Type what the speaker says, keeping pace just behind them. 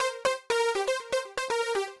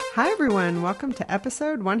Hi, everyone. Welcome to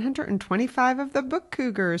episode 125 of the Book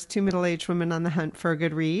Cougars, two middle-aged women on the hunt for a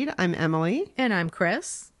good read. I'm Emily. And I'm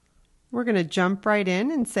Chris. We're going to jump right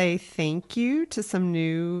in and say thank you to some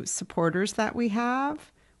new supporters that we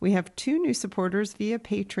have. We have two new supporters via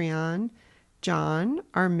Patreon, John,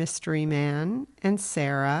 our mystery man, and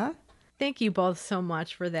Sarah. Thank you both so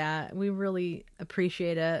much for that. We really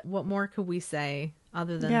appreciate it. What more could we say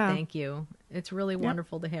other than thank you? It's really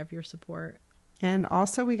wonderful to have your support. And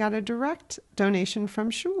also we got a direct donation from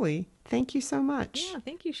Shuli. Thank you so much. Yeah,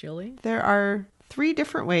 thank you, Shuli. There are 3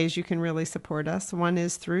 different ways you can really support us. One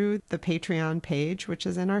is through the Patreon page, which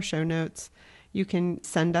is in our show notes. You can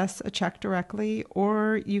send us a check directly,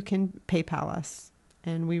 or you can PayPal us.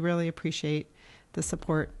 And we really appreciate the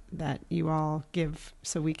support that you all give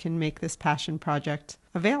so we can make this passion project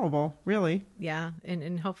available, really. Yeah,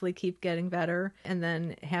 and hopefully keep getting better, and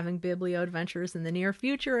then having Biblio Adventures in the near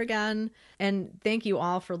future again. And thank you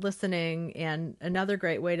all for listening. And another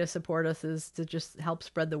great way to support us is to just help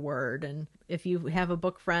spread the word. And if you have a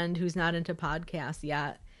book friend who's not into podcasts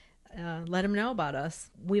yet, let them know about us.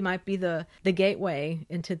 We might be the gateway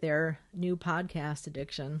into their new podcast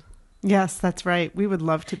addiction. Yes, that's right. We would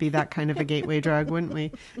love to be that kind of a gateway drug, wouldn't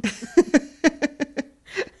we?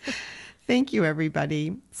 Thank you,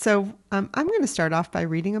 everybody. So I'm going to start off by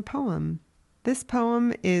reading a poem. This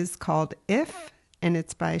poem is called If, and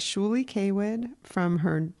it's by Shuli Kaywood from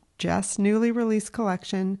her just newly released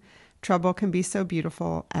collection, Trouble Can Be So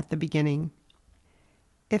Beautiful at the Beginning.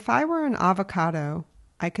 If I were an avocado,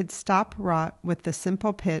 I could stop rot with the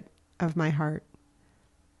simple pit of my heart.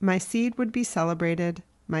 My seed would be celebrated,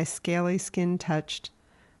 my scaly skin touched,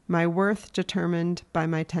 my worth determined by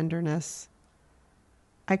my tenderness.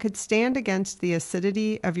 I could stand against the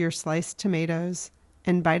acidity of your sliced tomatoes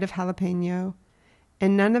and bite of jalapeno,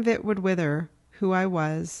 and none of it would wither who I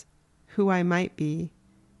was, who I might be,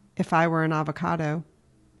 if I were an avocado.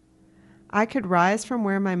 I could rise from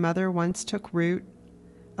where my mother once took root,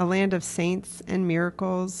 a land of saints and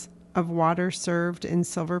miracles, of water served in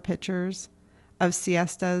silver pitchers, of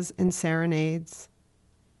siestas and serenades.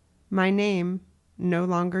 My name, no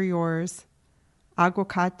longer yours,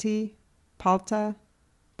 aguacate, palta,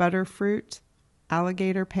 butterfruit,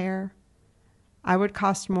 alligator pear. I would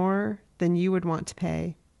cost more than you would want to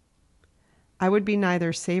pay. I would be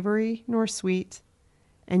neither savory nor sweet,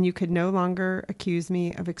 and you could no longer accuse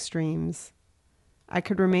me of extremes. I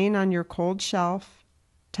could remain on your cold shelf,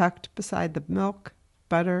 tucked beside the milk,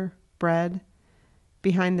 butter, bread,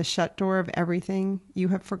 behind the shut door of everything you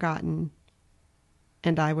have forgotten,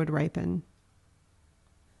 and I would ripen.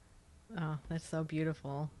 Oh, that's so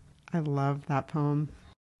beautiful. I love that poem.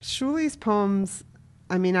 Shuli's poems,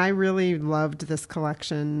 I mean, I really loved this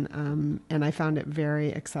collection, and I found it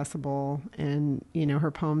very accessible. And, you know, her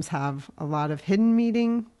poems have a lot of hidden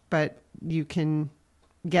meaning, but you can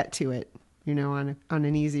get to it, you know, on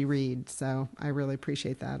an easy read. So I really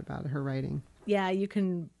appreciate that about her writing. Yeah, you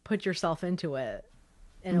can put yourself into it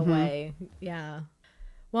in a way. Yeah.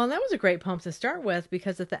 Well, that was a great poem to start with,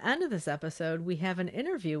 because at the end of this episode, we have an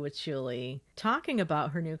interview with Shuli talking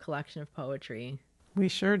about her new collection of poetry. We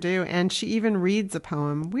sure do. And she even reads a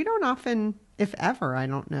poem. We don't often, if ever, I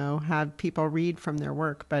don't know, have people read from their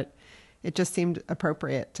work, but it just seemed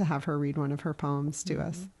appropriate to have her read one of her poems to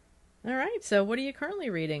us. All right. So what are you currently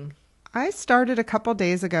reading? I started a couple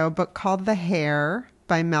days ago a book called The Hair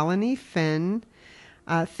by Melanie Finn.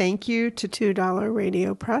 Thank you to $2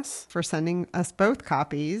 Radio Press for sending us both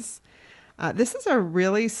copies. This is a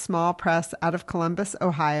really small press out of Columbus,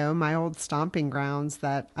 Ohio, my old stomping grounds,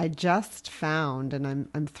 that I just found, and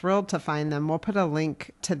I'm thrilled to find them. We'll put a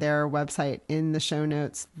link to their website in the show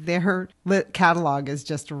notes. Their catalog is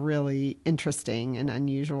just really interesting and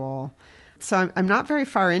unusual. So I'm not very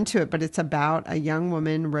far into it, but it's about a young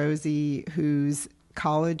woman, Rosie, who's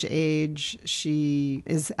college age. She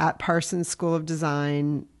is at Parsons School of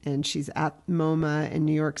Design, and she's at MoMA in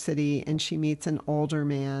New York City, and she meets an older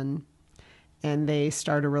man, and they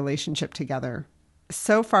start a relationship together.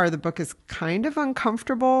 So far, the book is kind of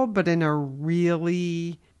uncomfortable, but in a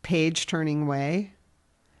really page-turning way.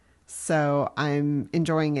 So I'm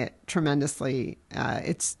enjoying it tremendously.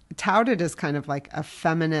 It's touted as kind of like a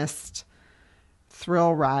feminist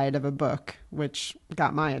thrill ride of a book, which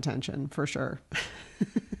got my attention for sure.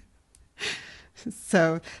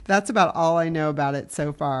 So that's about all I know about it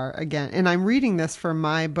so far. Again, and I'm reading this for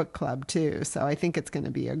my book club too, so I think it's going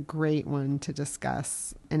to be a great one to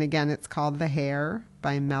discuss. And again, it's called The Hair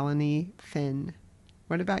by Melanie Finn.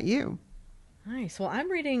 What about you? Nice. Well, I'm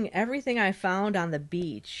reading Everything I Found on the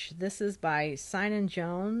Beach. This is by Sinan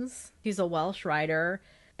Jones. He's a Welsh writer.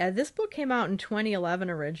 This book came out in 2011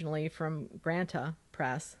 originally from Granta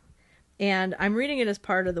Press. And I'm reading it as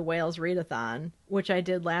part of the Wales Readathon, which I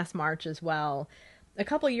did last March as well. A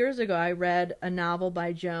couple years ago, I read a novel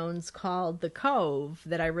by Jones called The Cove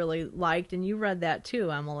that I really liked, and you read that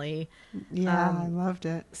too, Emily. Yeah, I loved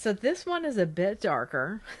it. So this one is a bit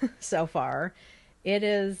darker so far. It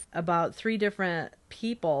is about 3 different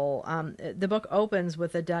people. The book opens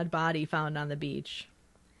with a dead body found on the beach.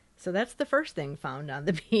 So that's the first thing found on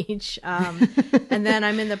the beach. And then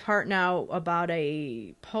I'm in the part now about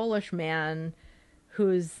a Polish man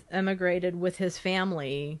who's emigrated with his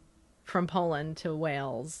family from Poland to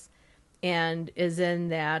Wales and is in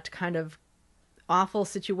that kind of awful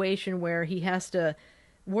situation where he has to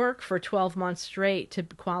work for 12 months straight to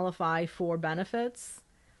qualify for benefits.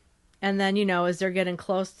 And then, as they're getting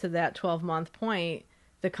close to that 12-month point,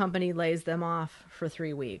 the company lays them off for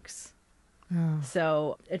 3 weeks. Oh.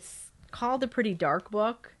 So it's called a pretty dark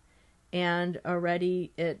book, and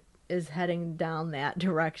already it is heading down that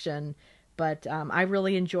direction. But I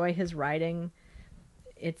really enjoy his writing.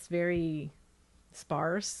 It's very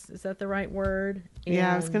sparse. Is that the right word?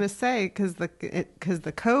 Yeah, I was going to say, because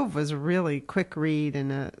the Cove was a really quick read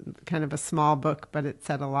and a kind of a small book, but it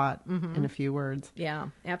said a lot in a few words. Yeah,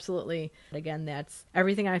 absolutely. Again, that's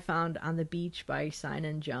Everything I Found on the Beach by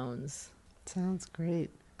Sinan Jones. Sounds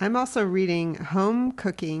great. I'm also reading Home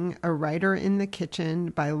Cooking, A Writer in the Kitchen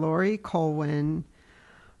by Laurie Colwin.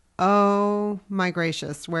 Oh my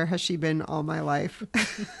gracious, where has she been all my life?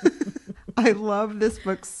 I love this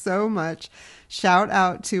book so much. Shout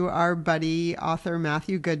out to our buddy, author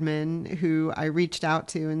Matthew Goodman, who I reached out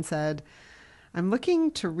to and said, I'm looking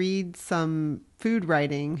to read some food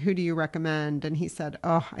writing. Who do you recommend? And he said,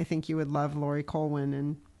 oh, I think you would love Laurie Colwin.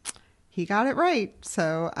 And he got it right.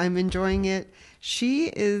 So I'm enjoying it. She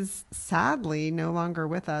is sadly no longer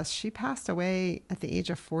with us. She passed away at the age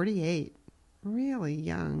of 48, really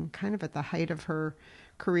young, kind of at the height of her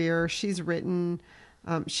career. She's written,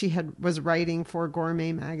 she was writing for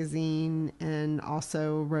Gourmet Magazine and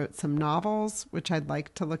also wrote some novels, which I'd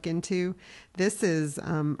like to look into. This is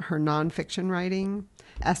her nonfiction writing,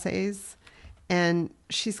 essays. And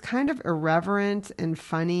she's kind of irreverent and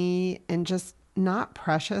funny and just not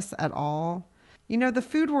precious at all. The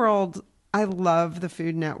food world, I love the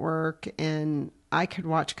Food Network, and I could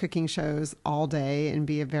watch cooking shows all day and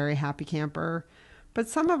be a very happy camper. But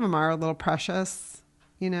some of them are a little precious,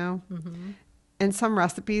 Mm-hmm. And some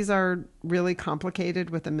recipes are really complicated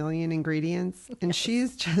with a million ingredients. And yes.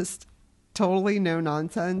 She's just totally no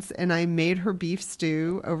nonsense. And I made her beef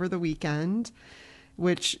stew over the weekend,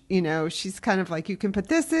 which, she's kind of like, you can put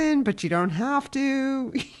this in, but you don't have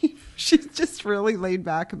to. She's just really laid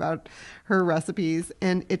back about her recipes.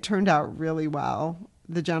 And it turned out really well.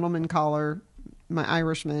 The gentleman caller, my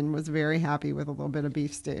Irishman, was very happy with a little bit of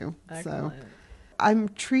beef stew. Excellent. So I'm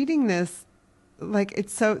treating this like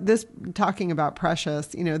talking about precious,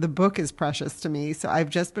 the book is precious to me. So I've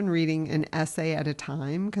just been reading an essay at a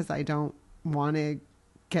time because I don't want to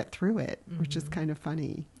get through it, which is kind of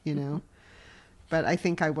funny, But I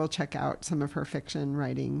think I will check out some of her fiction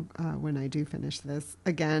writing when I do finish this.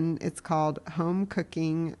 Again, it's called Home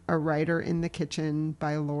Cooking, A Writer in the Kitchen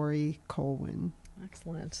by Laurie Colwin.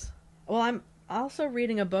 Excellent. Well, I'm also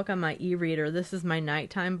reading a book on my e-reader. This is my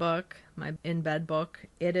nighttime book, my in-bed book.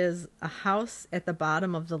 It is A House at the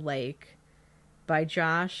Bottom of the Lake by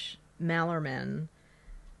Josh Malerman.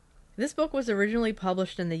 This book was originally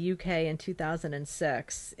published in the UK in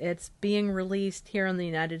 2006. It's being released here in the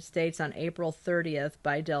United States on April 30th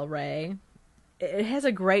by Del Rey. It has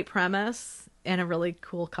a great premise and a really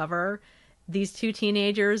cool cover. These 2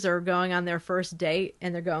 teenagers are going on their first date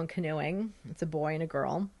and they're going canoeing. It's a boy and a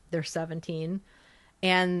girl. They're 17.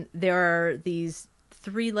 And there are these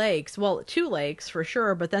 3 lakes. Well, 2 lakes for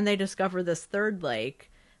sure, but then they discover this 3rd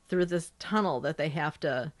lake through this tunnel that they have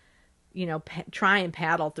to try and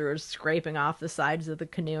paddle through, scraping off the sides of the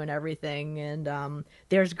canoe and everything. And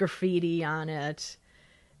there's graffiti on it.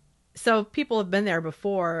 So people have been there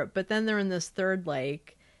before, but then they're in this 3rd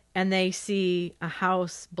lake and they see a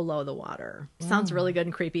house below the water. Sounds really good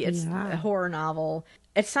and creepy. It's a horror novel.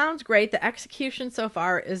 It sounds great. The execution so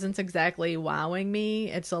far isn't exactly wowing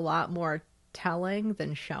me. It's a lot more telling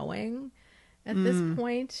than showing at this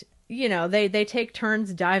point. They take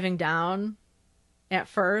turns diving down at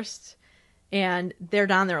first, and they're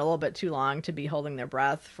down there a little bit too long to be holding their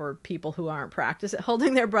breath for people who aren't practiced at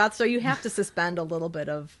holding their breath. So you have to suspend a little bit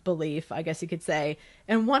of belief, I guess you could say.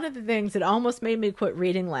 And one of the things that almost made me quit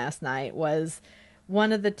reading last night was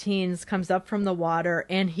one of the teens comes up from the water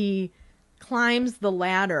and he climbs the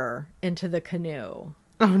ladder into the canoe.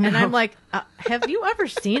 Oh, no. And I'm like, have you ever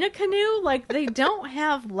seen a canoe? Like, they don't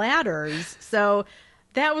have ladders. So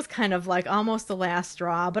that was kind of like almost the last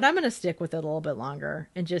straw, but I'm going to stick with it a little bit longer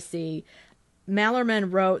and just see.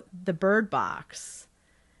 Mallerman wrote The Bird Box,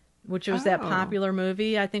 which was that popular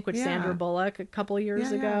movie, I think, with Sandra Bullock a couple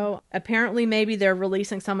years ago. Apparently, maybe they're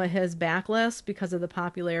releasing some of his backlist because of the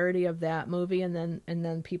popularity of that movie, and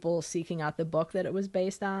then people seeking out the book that it was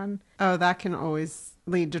based on. Oh, that can always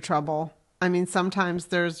lead to trouble. I mean, sometimes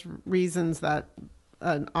there's reasons that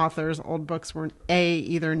an author's old books were A,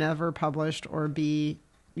 either never published, or B,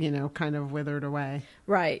 kind of withered away.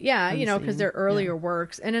 Right. Yeah. Because they're earlier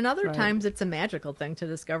works. And in other times it's a magical thing to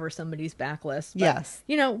discover somebody's backlist. But, yes.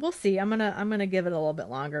 We'll see. I'm going to give it a little bit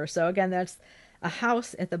longer. So again, that's A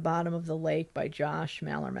House at the Bottom of the Lake by Josh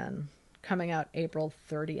Mallerman, coming out April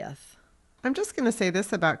 30th. I'm just going to say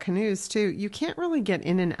this about canoes too. You can't really get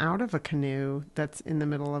in and out of a canoe that's in the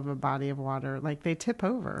middle of a body of water. Like, they tip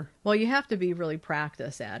over. Well, you have to be really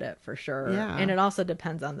practiced at it for sure. Yeah. And it also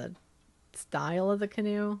depends on the style of the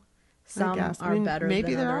canoe. Some are better than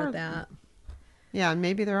others at that. Yeah,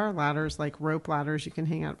 maybe there are ladders, like rope ladders you can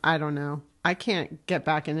hang out. I don't know. I can't get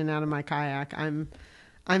back in and out of my kayak. I'm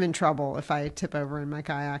in trouble if I tip over in my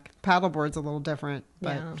kayak. Paddleboard's a little different,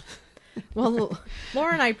 but yeah. Well,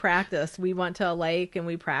 Laura and I practiced. We went to a lake and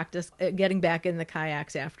we practiced getting back in the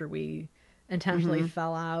kayaks after we intentionally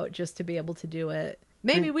fell out, just to be able to do it.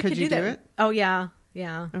 Maybe we could do that. Do it? Oh yeah.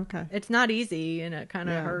 Yeah. Okay. It's not easy and it kind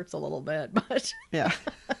of hurts a little bit, but yeah.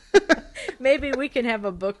 Maybe we can have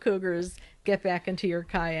a Book Cougars get back into your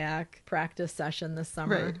kayak practice session this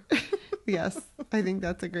summer. Right. Yes. I think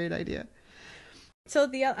that's a great idea. So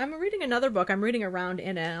I'm reading another book. I'm reading Around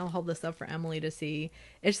in it. I'll hold this up for Emily to see.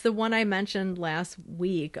 It's the one I mentioned last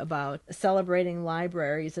week about celebrating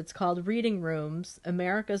libraries. It's called Reading Rooms.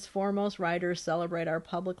 America's Foremost Writers Celebrate Our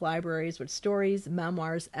Public Libraries with Stories,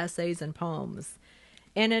 Memoirs, Essays, and Poems.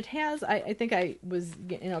 And it has, I think I was,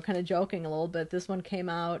 kind of joking a little bit. This one came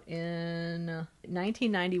out in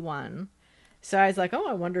 1991. So I was like,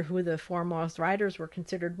 I wonder who the foremost writers were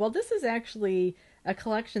considered. Well, this is actually a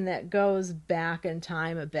collection that goes back in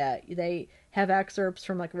time a bit. They have excerpts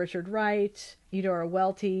from like Richard Wright, Eudora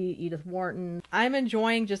Welty, Edith Wharton. I'm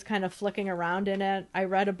enjoying just kind of flicking around in it. I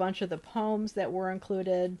read a bunch of the poems that were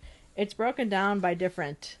included. It's broken down by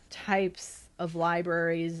different types of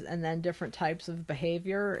libraries and then different types of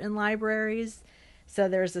behavior in libraries. So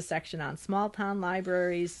there's a section on small town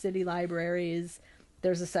libraries, city libraries.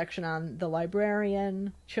 There's a section on the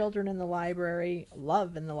librarian, children in the library,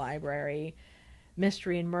 love in the library,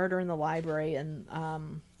 mystery and murder in the library, and a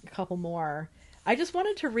couple more. I just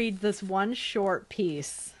wanted to read this one short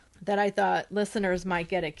piece that I thought listeners might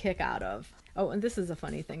get a kick out of. Oh, and this is a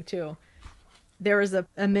funny thing too. There was a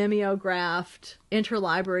mimeographed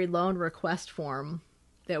interlibrary loan request form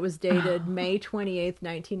that was dated May 28th,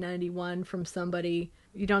 1991 from somebody.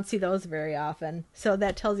 You don't see those very often. So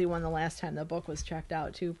that tells you when the last time the book was checked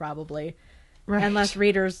out too, probably. Right. Unless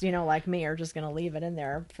readers, like me, are just going to leave it in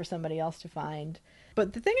there for somebody else to find.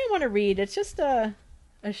 But the thing I want to read, it's just a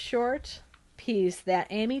short piece that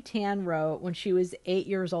Amy Tan wrote when she was 8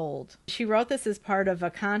 years old. She wrote this as part of a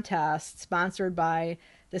contest sponsored by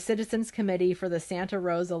the Citizens Committee for the Santa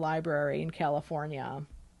Rosa Library in California.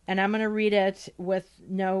 And I'm going to read it with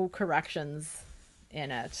no corrections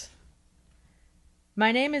in it.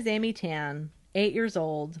 My name is Amy Tan, 8 years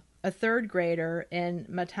old, a third grader in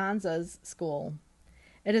Matanzas School.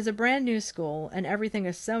 It is a brand new school, and everything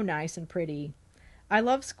is so nice and pretty. I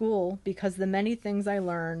love school because the many things I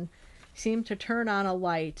learn seem to turn on a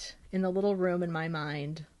light in the little room in my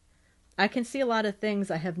mind. I can see a lot of things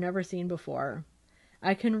I have never seen before.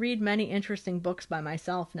 I can read many interesting books by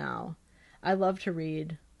myself now. I love to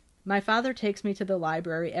read. My father takes me to the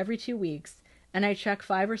library every 2 weeks, and I check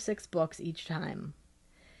 5 or 6 books each time.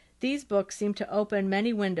 These books seem to open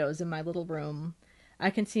many windows in my little room.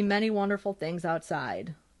 I can see many wonderful things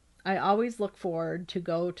outside. I always look forward to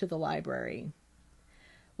go to the library.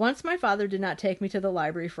 Once my father did not take me to the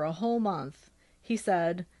library for a whole month. He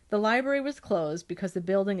said, the library was closed because the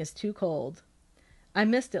building is too cold. I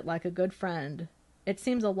missed it like a good friend. It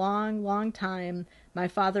seems a long, long time my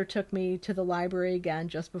father took me to the library again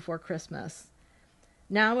just before Christmas.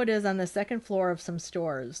 Now it is on the second floor of some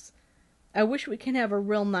stores. I wish we can have a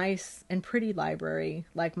real nice and pretty library,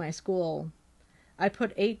 like my school. I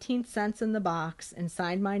put 18 cents in the box and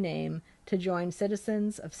signed my name to join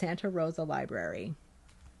Citizens of Santa Rosa Library.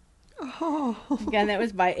 Oh. Again, that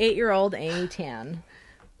was by 8-year-old Amy Tan.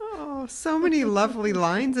 Oh, so many lovely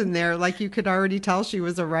lines in there. Like you could already tell she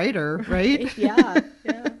was a writer, right? Yeah,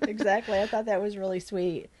 exactly. I thought that was really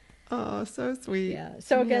sweet. Oh, so sweet. Yeah.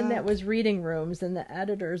 So again, that was Reading Rooms, and the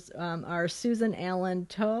editors are Susan Allen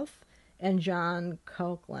Toth and John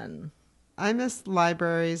Coughlin. I miss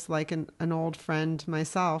libraries like an old friend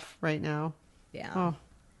myself right now. Yeah. Oh,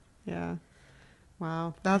 yeah.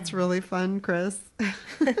 Wow. That's really fun, Chris.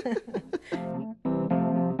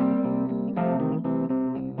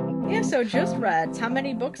 Yeah, so just read. How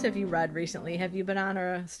many books have you read recently? Have you been on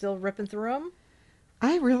or still ripping through them?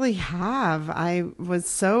 I really have. I was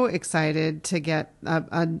so excited to get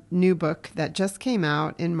a new book that just came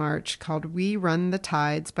out in March called We Run the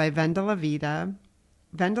Tides by Vendela Vida.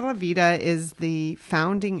 Vendela Vida is the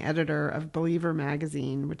founding editor of Believer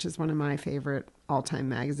magazine, which is one of my favorite all-time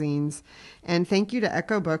magazines. And thank you to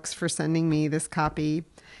Echo Books for sending me this copy.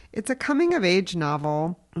 It's a coming-of-age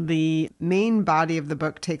novel. The main body of the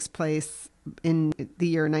book takes place in the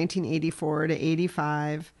year 1984 to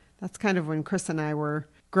 85. That's kind of when Chris and I were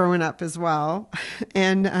growing up as well.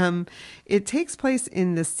 And it takes place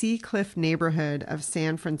in the Sea Cliff neighborhood of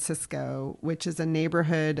San Francisco, which is a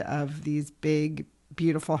neighborhood of these big,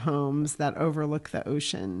 beautiful homes that overlook the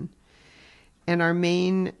ocean. And our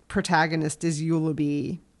main protagonist is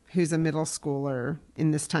Eulaby, who's a middle schooler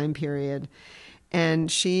in this time period. And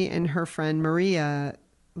she and her friend Maria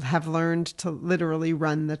have learned to literally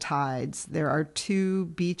run the tides. There are two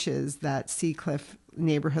beaches that Sea Cliff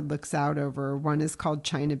neighborhood looks out over. One is called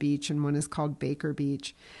China Beach and one is called Baker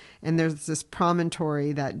Beach. And there's this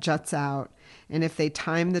promontory that juts out. And if they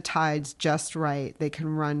time the tides just right, they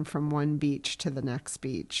can run from one beach to the next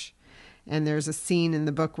beach. And there's a scene in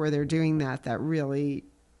the book where they're doing that really,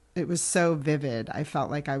 it was so vivid. I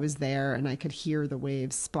felt like I was there and I could hear the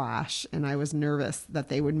waves splash. And I was nervous that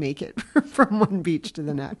they would make it from one beach to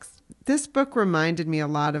the next. This book reminded me a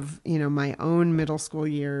lot of, my own middle school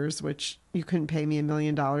years, which you couldn't pay me $1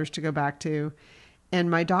 million to go back to, and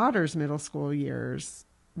my daughter's middle school years,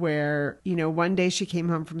 where, one day she came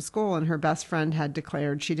home from school and her best friend had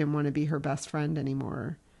declared she didn't want to be her best friend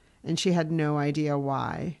anymore. And she had no idea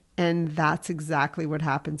why. And that's exactly what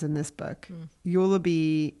happens in this book.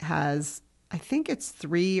 Eulaby has, I think it's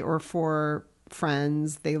 3 or 4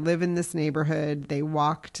 friends. They live in this neighborhood. They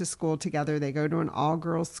walk to school together. They go to an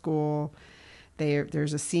all-girls school.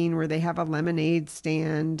 There's a scene where they have a lemonade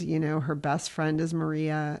stand. Her best friend is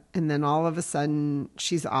Maria. And then all of a sudden,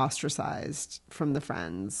 she's ostracized from the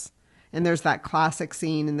friends. And there's that classic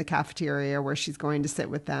scene in the cafeteria where she's going to sit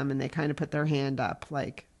with them and they kind of put their hand up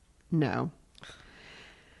like, no.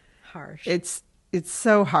 Harsh. It's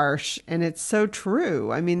so harsh and it's so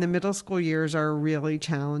true. I mean, the middle school years are really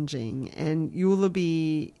challenging, and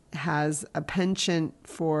Eulaby has a penchant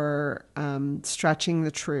for stretching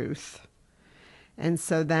the truth. And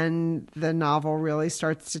so then the novel really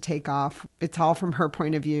starts to take off. It's all from her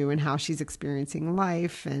point of view and how she's experiencing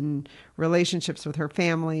life and relationships with her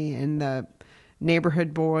family and the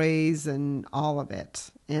neighborhood boys and all of it.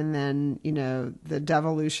 And then, the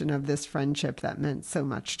devolution of this friendship that meant so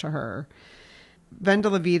much to her.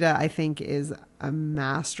 Vendela Vida, I think, is a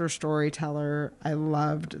master storyteller. I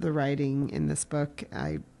loved the writing in this book.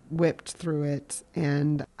 I whipped through it,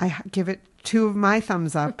 and I give it 2 of my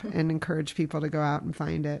thumbs up and encourage people to go out and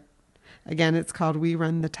find it. Again, it's called We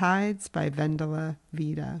Run the Tides by Vendela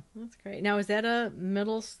Vida. That's great. Now, is that a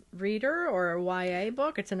middle reader or a YA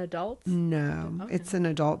book? It's an adult? No, Okay. It's an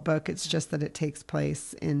adult book. It's just that it takes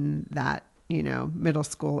place in that, middle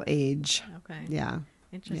school age. Okay. Yeah.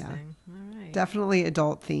 Interesting. All right. Definitely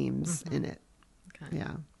adult themes in it. Okay.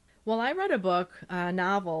 Yeah. Well, I read a book, a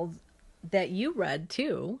novel that you read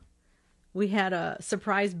too. We had a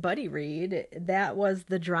surprise buddy read. That was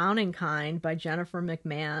The Drowning Kind by Jennifer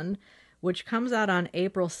McMahon, which comes out on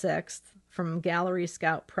April 6th from Gallery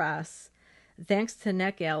Scout Press. Thanks to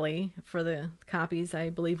NetGalley for the copies. I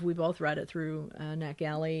believe we both read it through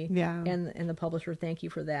NetGalley. Yeah. And the publisher, thank you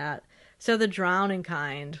for that. So The Drowning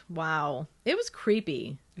Kind, wow. It was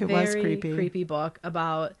creepy. It was creepy. Very creepy book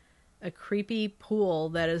about a creepy pool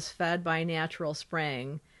that is fed by natural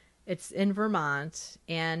spring. It's in Vermont,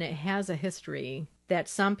 and it has a history that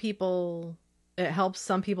it helps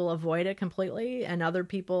some people avoid it completely, and other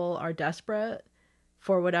people are desperate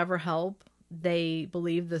for whatever help they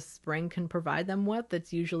believe the spring can provide them with.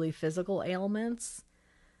 It's usually physical ailments.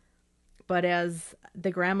 But as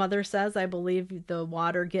the grandmother says, I believe the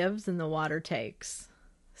water gives and the water takes.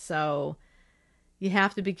 So you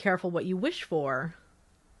have to be careful what you wish for.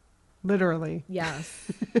 Literally.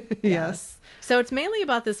 Yes. Yes. So it's mainly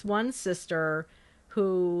about this one sister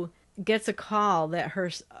who gets a call that her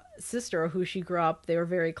sister, who she grew up, they were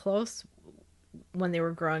very close when they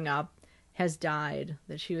were growing up, has died,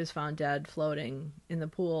 that she was found dead floating in the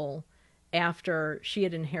pool after she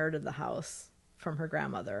had inherited the house from her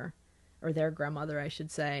grandmother, or their grandmother, I should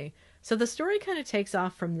say. So the story kind of takes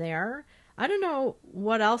off from there. I don't know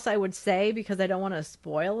what else I would say because I don't want to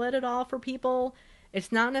spoil it at all for people.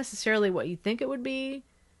 It's not necessarily what you think it would be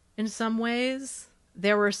in some ways.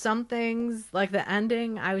 There were some things, like the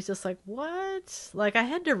ending, I was just like, what? Like, I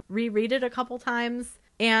had to reread it a couple times,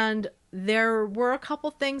 and there were a couple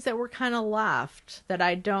things that were kind of left that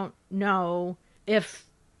I don't know if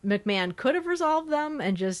McMahon could have resolved them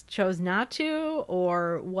and just chose not to,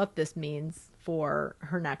 or what this means for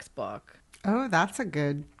her next book. Oh, that's a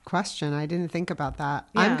good question. I didn't think about that.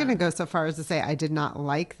 Yeah. I'm going to go so far as to say I did not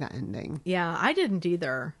like the ending. Yeah, I didn't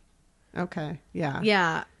either. Okay. Yeah.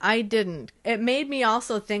 Yeah, I didn't. It made me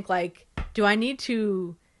also think, like, do I need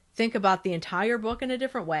to think about the entire book in a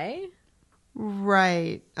different way?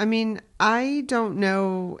 Right. I mean, I don't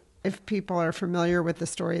know if people are familiar with the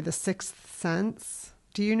story The Sixth Sense.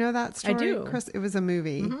 Do you know that story, I do. Chris? It was a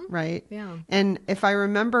movie, right? Yeah. And if I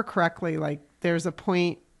remember correctly, like there's a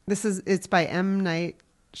point, it's by M. Night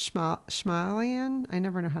Shyamalan. I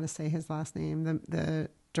never know how to say his last name, the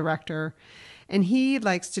director. And he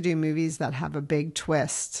likes to do movies that have a big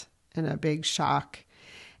twist and a big shock.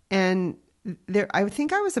 And I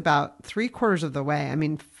think I was about 3/4 of the way. I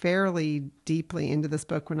mean, fairly deeply into this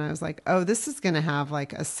book when I was like, oh, this is going to have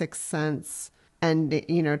like a Sixth Sense and,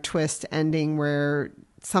 twist ending where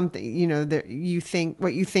something, that you think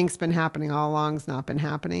what you think's been happening all along's not been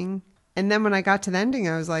happening. And then when I got to the ending,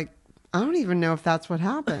 I was like, I don't even know if that's what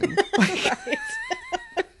happened.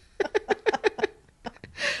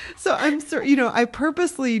 So I'm sorry, I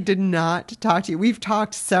purposely did not talk to you. We've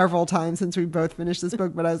talked several times since we both finished this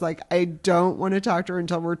book, but I was like, I don't want to talk to her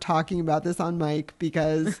until we're talking about this on mic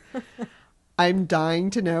because I'm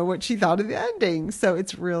dying to know what she thought of the ending. So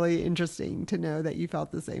it's really interesting to know that you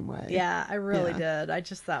felt the same way. Yeah, I really did. I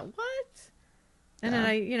just thought, what? And then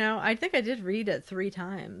I think I did read it 3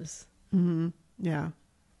 times. Mm-hmm. Yeah.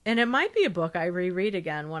 And it might be a book I reread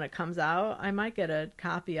again when it comes out. I might get a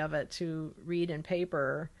copy of it to read in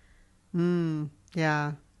paper.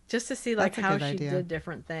 Yeah. Just to see how she did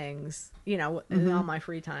different things, in all my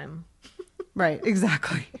free time. Right,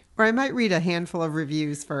 exactly. Or I might read a handful of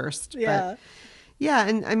reviews first. Yeah. But yeah,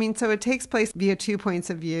 and I mean, so it takes place via 2 points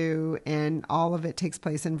of view, and all of it takes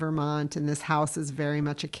place in Vermont, and this house is very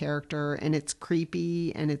much a character, and it's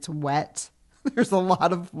creepy, and it's wet. There's a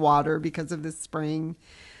lot of water because of this spring.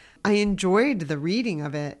 I enjoyed the reading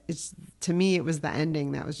of it. To me, it was the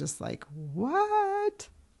ending that was just like, what?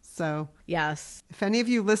 So yes, if any of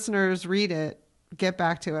you listeners read it, get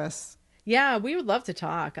back to us. Yeah, we would love to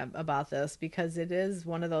talk about this because it is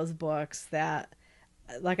one of those books that,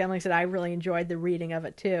 like Emily said, I really enjoyed the reading of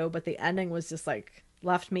it too, but the ending was just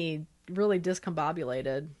left me really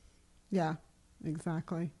discombobulated. Yeah,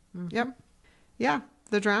 exactly. Mm-hmm. Yep. Yeah,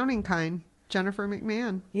 The Drowning Kind, Jennifer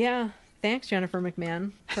McMahon. Yeah, thanks, Jennifer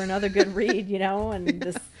McMahon, for another good read, and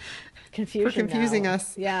this confusion. For confusing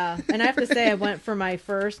us. Yeah, and I have to say, I went for my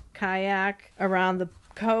first kayak around the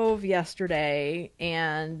cove yesterday,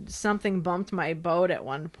 and something bumped my boat at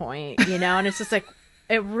one point, and it's just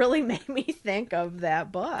it really made me think of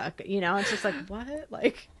that book, it's just what?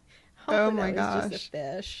 Oh my gosh. Just a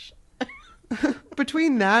fish.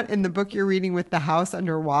 Between that and the book you're reading with the house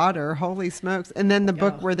underwater, holy smokes. And then the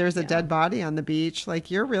book where there's a dead body on the beach,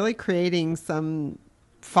 you're really creating some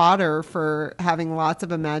fodder for having lots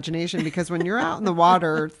of imagination, because when you're out in the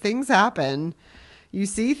water, things happen. You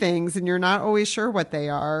see things and you're not always sure what they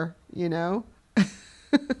are,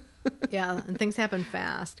 Yeah, and things happen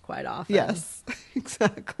fast quite often. Yes,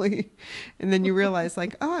 exactly. And then you realize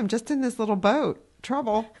oh, I'm just in this little boat.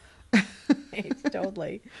 Trouble.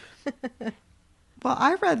 Totally. Well,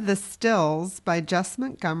 I read The Stills by Jess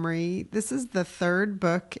Montgomery. This is the 3rd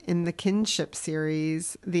book in the Kinship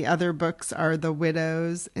series. The other books are The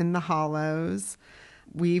Widows and The Hollows.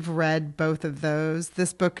 We've read both of those.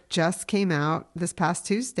 This book just came out this past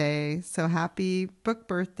Tuesday, so happy book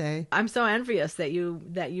birthday. I'm so envious that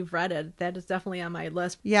you've read it. That is definitely on my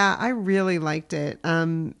list. Yeah, I really liked it.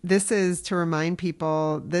 This is, to remind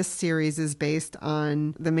people, this series is based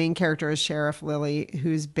on, the main character is Sheriff Lily,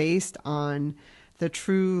 who's based on the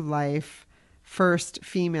true life first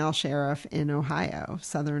female sheriff in Ohio,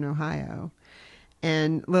 Southern Ohio.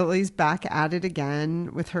 And Lily's back at it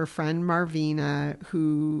again with her friend Marvina,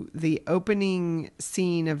 who the opening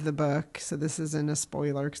scene of the book, so this isn't a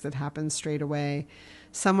spoiler because it happens straight away,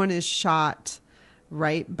 someone is shot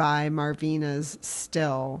right by Marvina's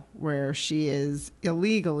still where she is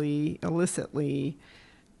illicitly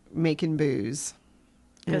making booze.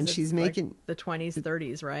 And she's making the 20s,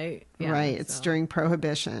 30s, right? Yeah, right. It's during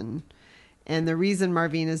Prohibition. And the reason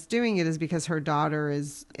Marvina's doing it is because her daughter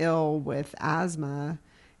is ill with asthma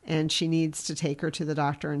and she needs to take her to the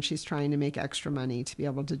doctor, and she's trying to make extra money to be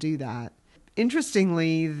able to do that.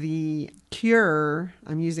 Interestingly, the cure,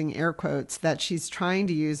 I'm using air quotes, that she's trying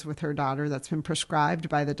to use with her daughter that's been prescribed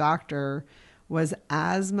by the doctor was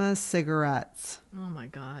asthma cigarettes, Oh my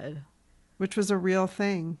God. which was a real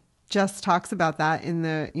thing. Jess talks about that in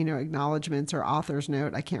the, acknowledgments or author's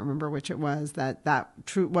note. I can't remember which it was, that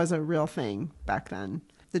was a real thing back then.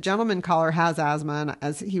 The gentleman caller has asthma, and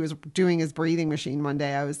as he was doing his breathing machine one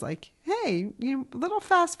day, I was like, hey, little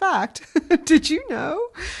fast fact. Did you know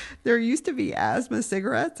there used to be asthma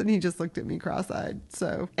cigarettes? And he just looked at me cross-eyed.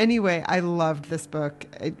 So anyway, I loved this book.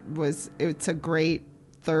 It's a great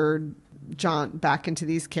third jaunt back into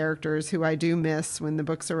these characters who I do miss when the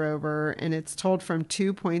books are over. And it's told from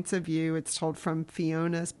two points of view. It's told from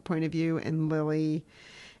Fiona's point of view and Lily.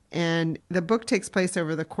 And the book takes place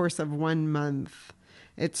over the course of 1 month.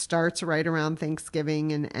 It starts right around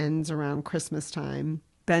Thanksgiving and ends around Christmas time.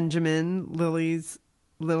 Benjamin, Lily's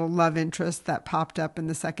little love interest that popped up in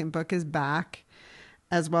the second book, is back,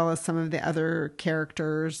 as well as some of the other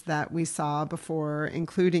characters that we saw before,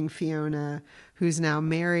 including Fiona, who's now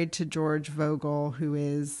married to George Vogel, who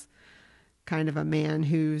is kind of a man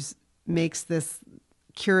who makes this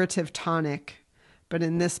curative tonic. But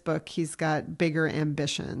in this book, he's got bigger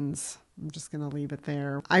ambitions. I'm just going to leave it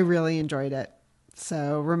there. I really enjoyed it.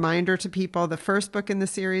 So, reminder to people, the first book in the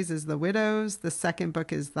series is The Widows, the second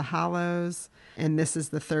book is The Hollows, and this is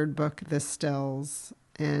the third book, The Stills.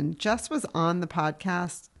 And Jess was on the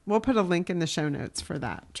podcast. We'll put a link in the show notes for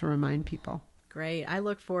that to remind people. Great. I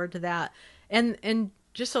look forward to that. And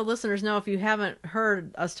just so listeners know, if you haven't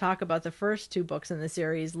heard us talk about the first two books in the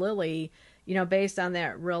series, Lily, based on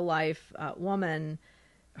that real life woman,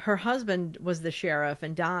 her husband was the sheriff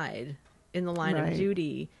and died in the line of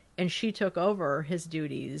duty. And she took over his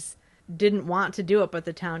duties, didn't want to do it, but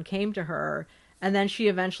the town came to her. And then she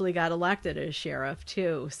eventually got elected as sheriff,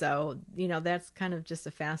 too. So, that's kind of just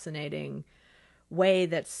a fascinating way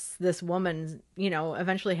that this woman,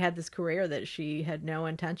 eventually had this career that she had no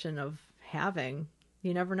intention of having.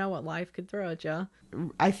 You never know what life could throw at you.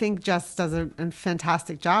 I think Jess does a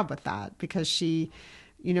fantastic job with that because she,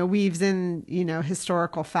 weaves in,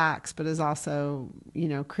 historical facts, but has also,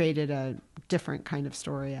 created a different kind of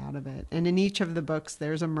story out of it. And in each of the books,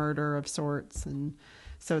 there's a murder of sorts. And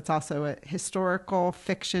so it's also a historical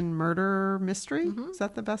fiction murder mystery. Mm-hmm. Is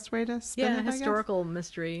that the best way to spin it? Yeah, historical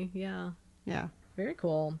mystery. Yeah. Yeah. Very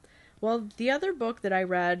cool. Well, the other book that I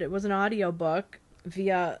read, it was an audiobook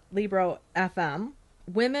via Libro FM,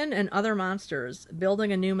 Women and Other Monsters,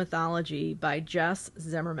 Building a New Mythology by Jess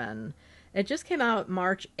Zimmerman. It just came out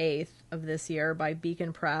March 8th of this year by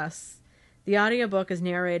Beacon Press. The audiobook is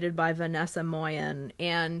narrated by Vanessa Moyen,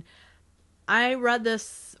 and I read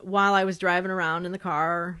this while I was driving around in the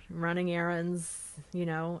car, running errands,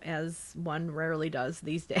 as one rarely does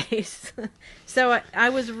these days. So I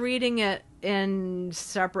was reading it in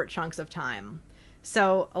separate chunks of time.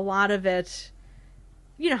 So a lot of it,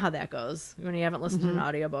 you know how that goes when you haven't listened to an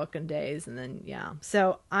audiobook in days, and then, yeah.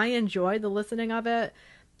 So I enjoyed the listening of it.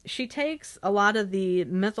 She takes a lot of the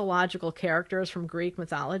mythological characters from Greek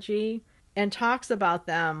mythology and talks about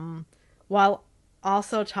them while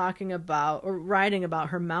also talking about or writing about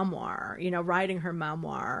her memoir, writing her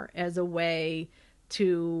memoir as a way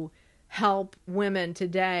to help women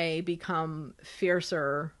today become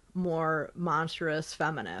fiercer, more monstrous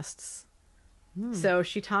feminists. So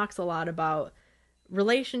she talks a lot about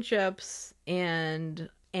relationships and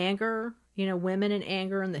anger, women and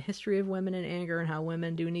anger and the history of women and anger and how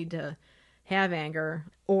women do need to have anger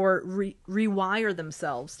or rewire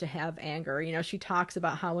themselves to have anger. She talks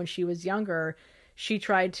about how when she was younger, she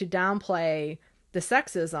tried to downplay the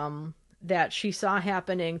sexism that she saw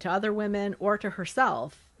happening to other women or to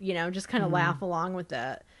herself, just kind of laugh along with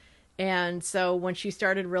it. And so when she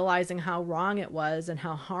started realizing how wrong it was and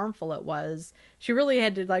how harmful it was, she really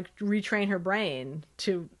had to retrain her brain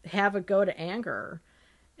to have it go to anger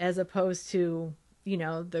as opposed to,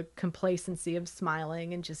 the complacency of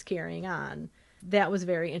smiling and just carrying on. That was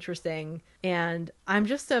very interesting. And I'm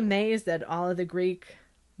just amazed at all of the Greek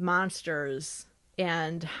monsters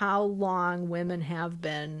and how long women have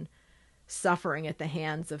been suffering at the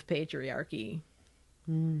hands of patriarchy.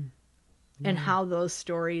 And how those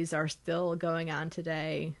stories are still going on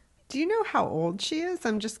today. Do you know how old she is?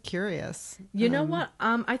 I'm just curious. You know what?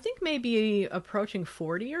 I think maybe approaching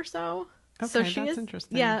 40 or so. Okay, so she that's is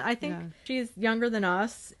interesting. Yeah, I think she's younger than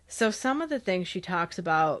us. So some of the things she talks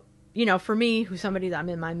about, for me, who's somebody that I'm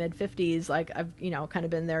in my mid 50s, I've, kind of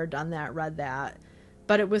been there, done that, read that.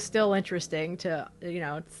 But it was still interesting to,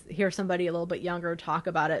 hear somebody a little bit younger talk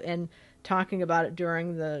about it, and talking about it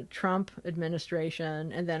during the Trump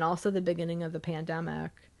administration and then also the beginning of the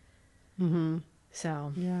pandemic.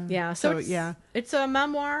 So, Yeah. yeah. So, it's, yeah. it's a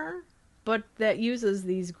memoir, but that uses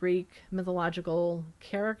these Greek mythological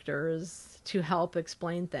characters to help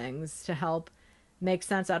explain things, to help make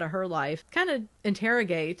sense out of her life, kind of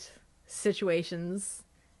interrogate situations,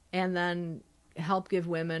 and then help give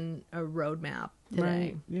women a roadmap today.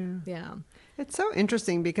 Right. Yeah. Yeah. It's so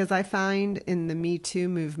interesting because I find in the Me Too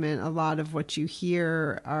movement, a lot of what you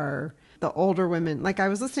hear are the older women. Like I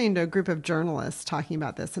was listening to a group of journalists talking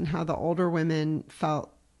about this and how the older women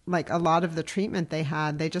felt like a lot of the treatment they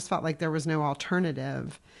had, they just felt like there was no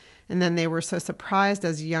alternative. And then they were so surprised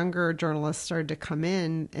as younger journalists started to come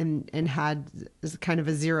in and had kind of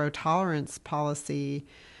a zero tolerance policy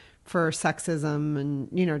for sexism and,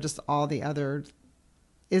 you know, just all the other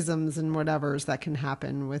isms and whatevers that can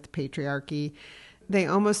happen with patriarchy. They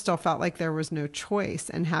almost still felt like there was no choice.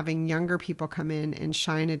 And having younger people come in and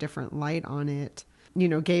shine a different light on it, you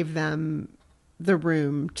know, gave them the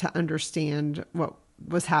room to understand what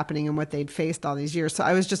was happening and what they'd faced all these years. So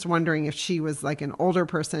I was just wondering if she was like an older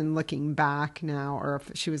person looking back now, or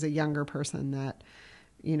if she was a younger person that,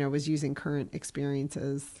 you know, was using current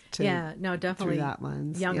experiences to, yeah, no, definitely through that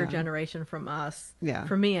lens. Younger Yeah. generation from us. Yeah.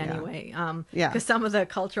 For me Yeah. anyway. Yeah. Because some of the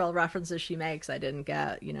cultural references she makes, I didn't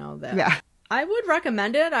get, you know, that. Yeah. I would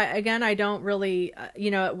recommend it. I don't really,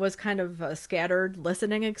 you know, it was kind of a scattered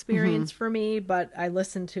listening experience for me, but I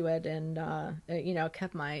listened to it and, you know,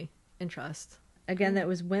 kept my interest. Again, that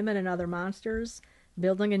was Women and Other Monsters,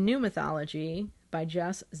 Building a New Mythology by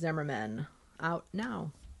Jess Zimmerman. Out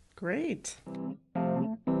now. Great.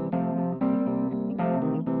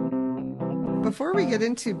 Before we get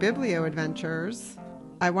into Biblio Adventures,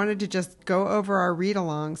 I wanted to just go over our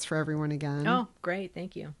read-alongs for everyone again. Oh, great.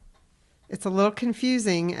 Thank you. It's a little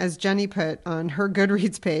confusing, as Jenny put on her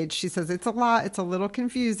Goodreads page. She says it's a lot. It's a little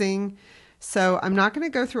confusing. So I'm not going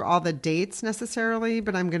to go through all the dates necessarily,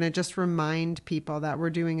 but I'm going to just remind people that we're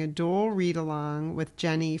doing a dual read-along with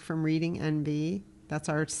Jenny from Reading Envy. That's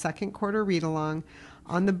our second quarter read-along.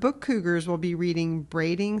 On the Book Cougars, we'll be reading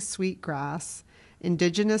Braiding Sweetgrass,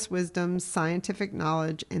 Indigenous Wisdoms, Scientific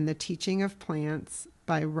Knowledge, and the Teaching of Plants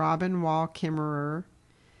by Robin Wall Kimmerer.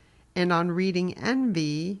 And on Reading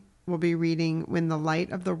Envy, we'll be reading When the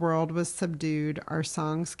Light of the World Was Subdued, Our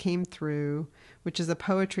Songs Came Through, which is a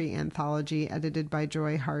poetry anthology edited by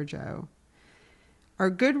Joy Harjo. Our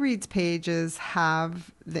Goodreads pages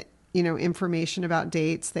have the information about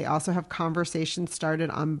dates. They also have conversations started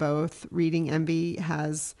on both. Reading Envy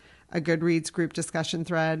has a Goodreads group discussion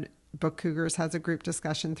thread. Book Cougars has a group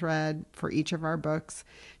discussion thread for each of our books.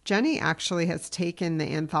 Jenny actually has taken the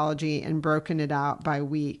anthology and broken it out by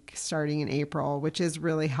week starting in April, which is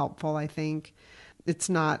really helpful, I think. It's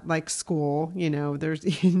not like school,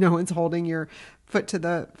 there's no one's holding your foot to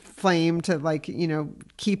the flame to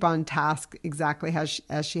keep on task exactly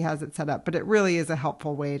as she has it set up. But it really is a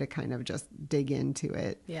helpful way to kind of just dig into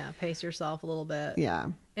it. Yeah, pace yourself a little bit. Yeah.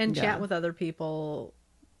 And Yeah. chat with other people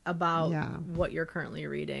about Yeah. what you're currently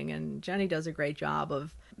reading. And Jenny does a great job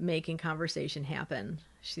of making conversation happen.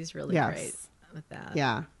 She's really Yes. great with that.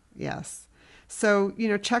 Yeah. Yes. So,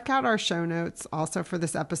 check out our show notes also for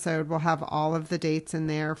this episode. We'll have all of the dates in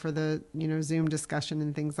there for the, Zoom discussion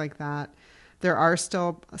and things like that. There are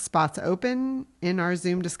still spots open in our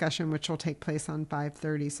Zoom discussion, which will take place on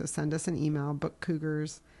 5:30. So send us an email,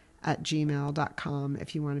 bookcougars@gmail.com,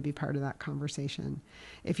 if you want to be part of that conversation.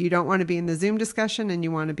 If you don't want to be in the Zoom discussion and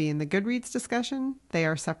you want to be in the Goodreads discussion, they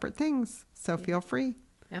are separate things. So feel free.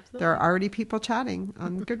 Absolutely. There are already people chatting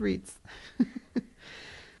on Goodreads.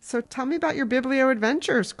 So tell me about your Biblio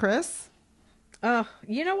adventures, Chris.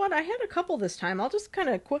 You know what? I had a couple this time. I'll just kind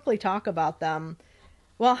of quickly talk about them.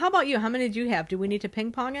 Well, how about you? How many did you have? Do we need to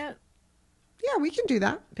ping pong it? Yeah, we can do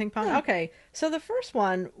that. Ping pong? Yeah. Okay. So the first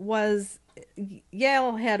one was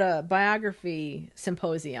Yale had a biography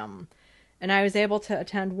symposium, and I was able to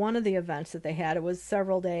attend one of the events that they had. It was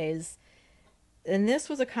several days. And this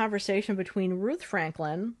was a conversation between Ruth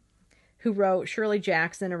Franklin, who wrote Shirley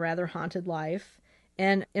Jackson, A Rather Haunted Life,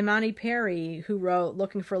 and Imani Perry, who wrote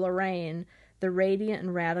Looking for Lorraine, The Radiant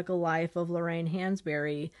and Radical Life of Lorraine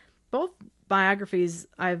Hansberry. Both biographies,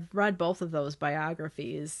 I've read both of those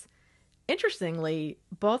biographies. Interestingly,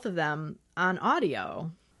 both of them on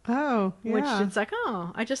audio. Oh, yeah. Which it's like,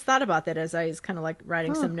 I just thought about that as I was kind of like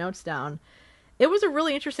writing some notes down. It was a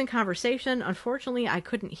really interesting conversation. Unfortunately, I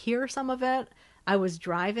couldn't hear some of it. I was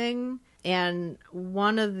driving, and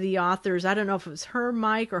one of the authors, I don't know if it was her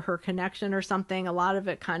mic or her connection or something, a lot of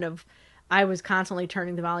it I was constantly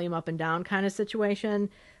turning the volume up and down kind of situation.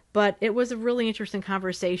 But it was a really interesting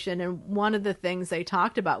conversation. And one of the things they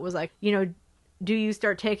talked about was like, do you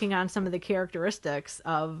start taking on some of the characteristics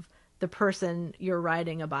of the person you're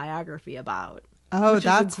writing a biography about? Oh, which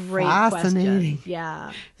that's is a great fascinating. question.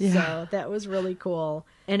 Yeah. Yeah. So that was really cool.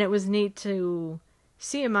 And it was neat to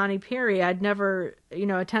see Imani Piri. I'd never,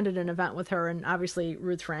 attended an event with her. And obviously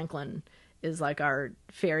Ruth Franklin is like our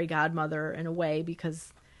fairy godmother in a way,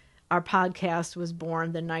 because our podcast was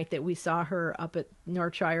born the night that we saw her up at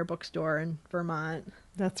Northshire Bookstore in Vermont.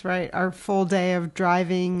 That's right. Our full day of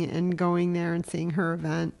driving and going there and seeing her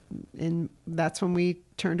event. And that's when we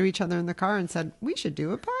turned to each other in the car and said, we should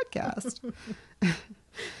do a podcast.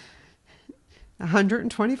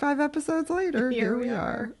 125 episodes later, here we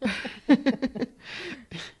are.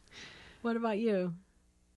 What about you?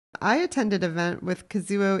 I attended an event with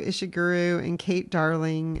Kazuo Ishiguro and Kate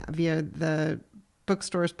Darling via the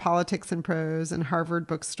bookstores Politics and Prose and Harvard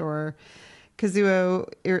Bookstore. Kazuo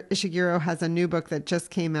Ishiguro has a new book that just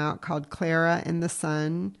came out called Clara and the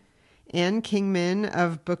Sun. Anne Kingman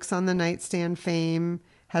of Books on the Nightstand fame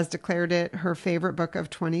has declared it her favorite book of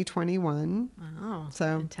 2021. Oh,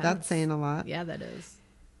 so intense. That's saying a lot. Yeah, that is.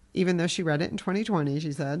 Even though she read it in 2020,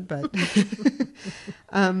 she said. But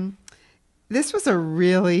this was a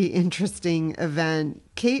really interesting event.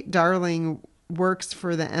 Kate Darling works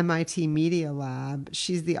for the MIT Media Lab.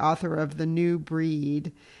 She's the author of The New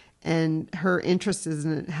Breed, and her interest is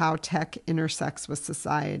in how tech intersects with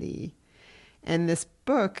society. And this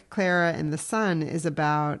book, Clara and the Sun, is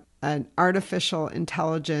about an artificial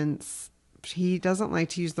intelligence. He doesn't like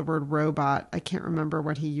to use the word robot. I can't remember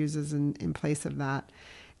what he uses in place of that.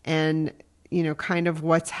 And, kind of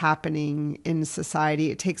what's happening in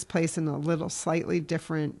society. It takes place in a little slightly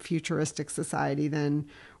different futuristic society than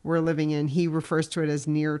we're living in. He refers to it as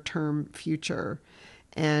near-term future.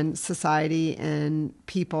 And society and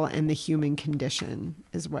people and the human condition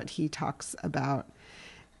is what he talks about.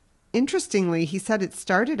 Interestingly, he said it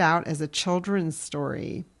started out as a children's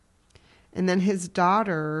story. And then his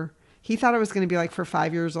daughter, he thought it was going to be like for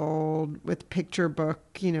 5 years old with picture book,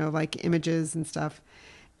 like images and stuff.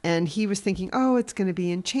 And he was thinking, oh, it's going to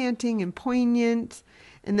be enchanting and poignant.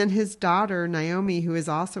 And then his daughter, Naomi, who is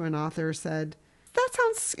also an author, said, that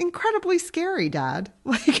sounds incredibly scary, Dad.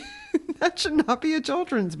 Like, that should not be a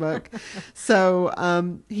children's book.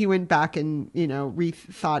 So he went back and,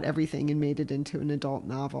 rethought everything and made it into an adult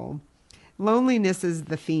novel. Loneliness is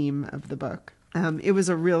the theme of the book. It was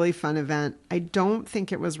a really fun event. I don't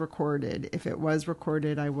think it was recorded. If it was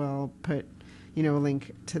recorded, I will put, a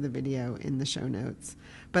link to the video in the show notes.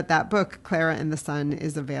 But that book, Clara and the Sun,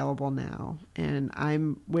 is available now. And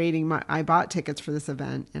I'm waiting. I bought tickets for this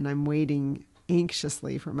event, and I'm waiting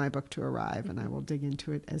anxiously for my book to arrive, and I will dig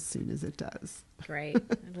into it as soon as it does. Great.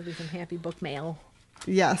 It'll be some happy book mail.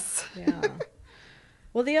 Yes. Yeah.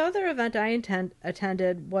 Well, the other event I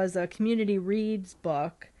attended was a community reads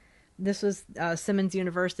book. This was Simmons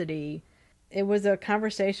University. It was a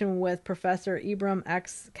conversation with Professor Ibram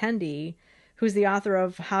X. Kendi, who's the author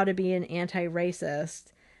of How to Be an Anti-Racist,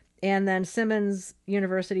 and then Simmons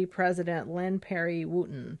University president Lynn Perry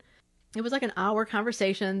Wooten. It was like an hour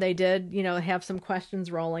conversation. They did, have some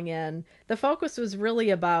questions rolling in. The focus was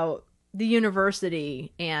really about the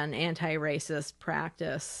university and anti-racist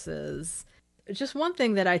practices. Just one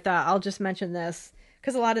thing that I thought, I'll just mention this,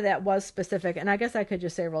 because a lot of that was specific, and I guess I could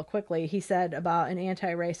just say real quickly, he said about an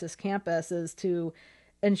anti-racist campus is to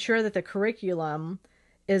ensure that the curriculum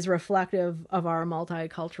is reflective of our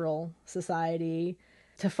multicultural society,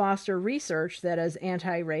 to foster research that is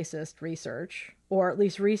anti-racist research, or at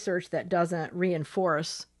least research that doesn't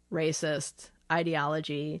reinforce racist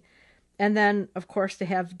ideology, and then, of course, to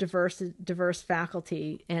have diverse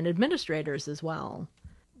faculty and administrators as well.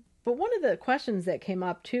 But one of the questions that came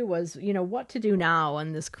up, too, was, what to do now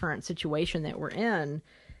in this current situation that we're in.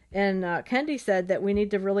 And Kendi said that we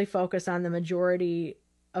need to really focus on the majority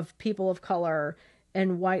of people of color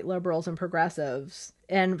and white liberals and progressives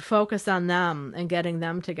and focus on them and getting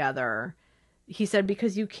them together. He said,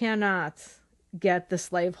 because you cannot get the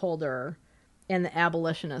slaveholder and the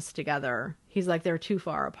abolitionist together. He's like, they're too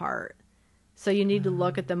far apart. So you need to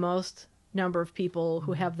look at the most number of people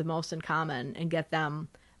who have the most in common and get them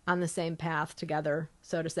on the same path together,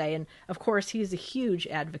 so to say. And of course, he's a huge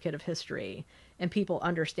advocate of history and people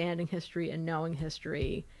understanding history and knowing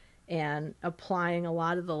history and applying a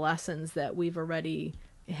lot of the lessons that we've already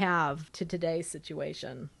have to today's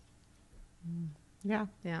situation. Yeah.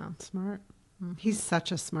 Yeah. Smart. Mm-hmm. He's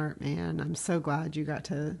such a smart man. I'm so glad you got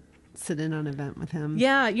to sit in on an event with him.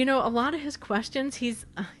 Yeah. A lot of his questions, he's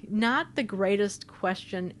not the greatest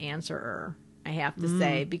question answerer, I have to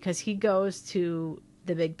say, because he goes to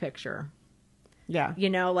the big picture. Yeah.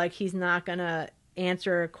 Like he's not going to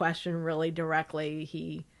answer a question really directly.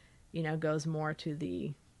 He, goes more to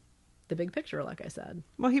the big picture, like I said.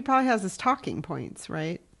 Well, he probably has his talking points,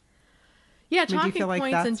 right? Yeah, Do you talking feel like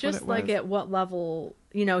points and that's what just it like was? at what level,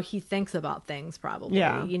 he thinks about things probably.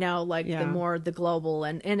 Yeah. Like the Yeah. more the global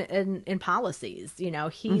and in policies,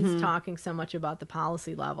 he's talking so much about the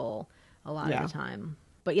policy level a lot of Yeah. the time.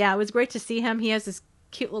 But yeah, it was great to see him. He has this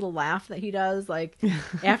cute little laugh that he does like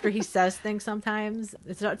after he says things sometimes.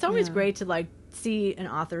 It's always Yeah. great to like see an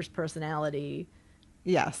author's personality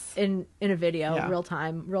Yes. in a video, Yeah. real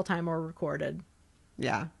time or recorded.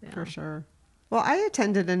 Yeah, Yeah. for sure. Well, I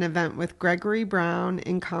attended an event with Gregory Brown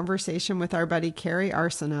in conversation with our buddy Carrie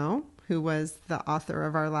Arsenault, who was the author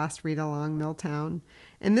of our last read-along, Milltown.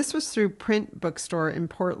 And this was through Print Bookstore in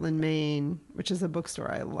Portland, Maine, which is a bookstore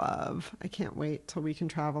I love. I can't wait till we can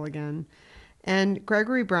travel again. And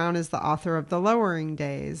Gregory Brown is the author of The Lowering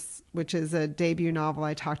Days, which is a debut novel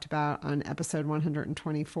I talked about on episode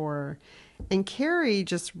 124. And Carrie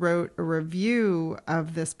just wrote a review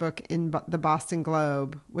of this book in the Boston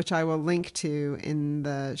Globe, which I will link to in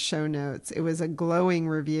the show notes. It was a glowing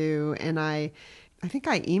review, and I think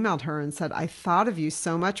I emailed her and said, I thought of you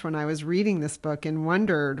so much when I was reading this book and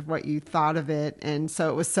wondered what you thought of it. And so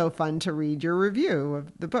it was so fun to read your review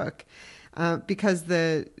of the book. Because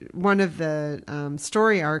one of the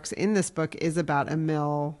story arcs in this book is about a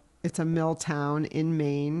mill. It's a mill town in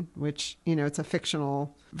Maine, which, it's a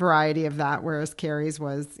fictional variety of that, whereas Carrie's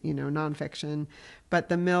was, nonfiction. But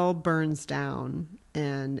the mill burns down,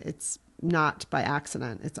 and it's not by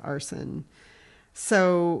accident. It's arson.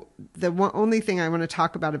 So the only thing I want to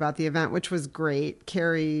talk about the event, which was great,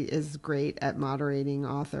 Carrie is great at moderating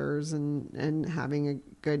authors and having a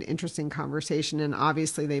good, interesting conversation. And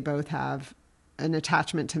obviously they both have an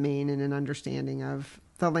attachment to Maine and an understanding of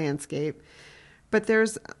the landscape. But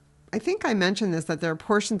I think I mentioned this, that there are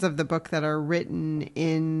portions of the book that are written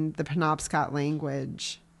in the Penobscot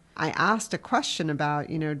language. I asked a question about,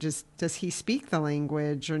 does he speak the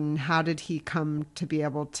language, and how did he come to be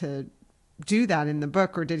able to do that in the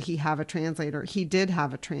book, or did he have a translator? He did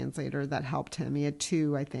have a translator that helped him. He had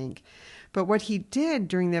two, I think. But what he did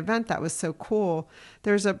during the event that was so cool,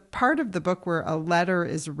 there's a part of the book where a letter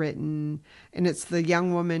is written, and it's the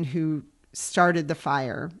young woman who started the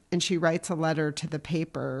fire, and she writes a letter to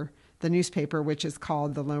the newspaper, which is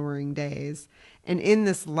called The Lowering Days. And in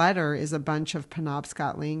this letter is a bunch of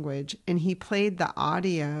Penobscot language, and he played the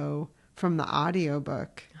audio from the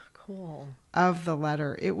audiobook. Cool. Of the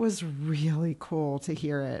letter. It was really cool to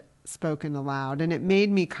hear it spoken aloud, and it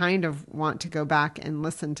made me kind of want to go back and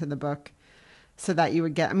listen to the book so that you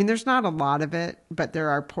would get, there's not a lot of it, but there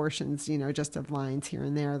are portions, just of lines here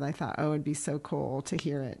and there that I thought, it'd be so cool to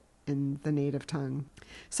hear it in the native tongue.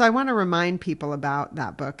 So I want to remind people about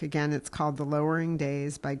that book. Again, it's called The Lowering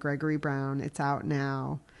Days by Gregory Brown. It's out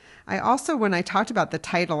now. I also, when I talked about the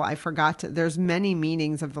title, I forgot there's many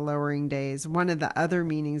meanings of The Lowering Days. One of the other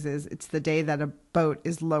meanings is it's the day that a boat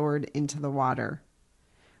is lowered into the water,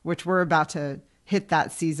 which we're about to hit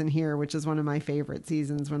that season here, which is one of my favorite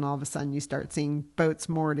seasons, when all of a sudden you start seeing boats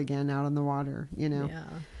moored again out on the water, Yeah.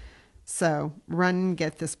 So run and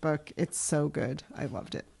get this book. It's so good. I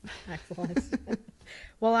loved it. Excellent.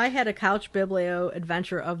 Well, I had a couch biblio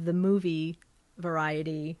adventure of the movie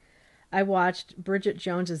variety. I watched Bridget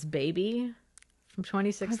Jones's Baby from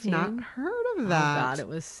 2016. I've not heard of that. Oh God, it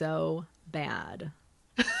was so bad.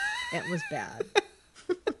 It was bad.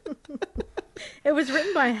 It was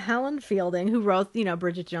written by Helen Fielding, who wrote,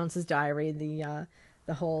 Bridget Jones's Diary,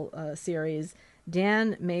 the whole series,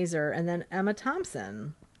 Dan Mazer, and then Emma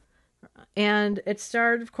Thompson. And it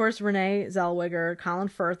starred, of course, Renee Zellweger. Colin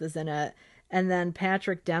Firth is in it, and then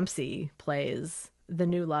Patrick Dempsey plays the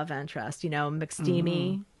new love interest.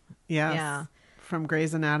 McSteamy. Yes. Yeah. From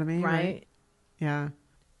Grey's Anatomy, right? Yeah.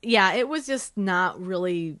 Yeah, it was just not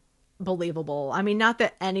really believable. Not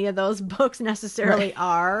that any of those books necessarily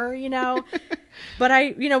are, but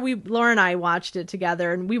Laura and I watched it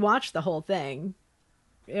together, and we watched the whole thing.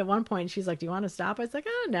 At one point she's like, do you want to stop? I was like,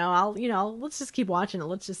 oh no, let's just keep watching it.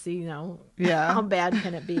 Let's just see, how bad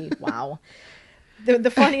can it be? Wow.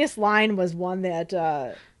 The funniest line was one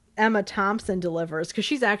that, Emma Thompson delivers, because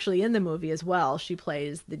she's actually in the movie as well. She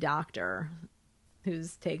plays the doctor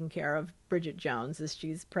who's taking care of Bridget Jones as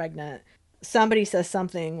she's pregnant. Somebody says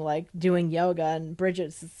something like doing yoga, and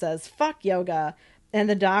Bridget says, fuck yoga. And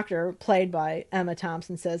the doctor, played by Emma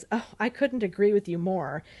Thompson, says, oh, I couldn't agree with you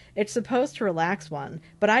more. It's supposed to relax one,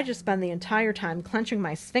 but I just spend the entire time clenching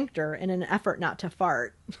my sphincter in an effort not to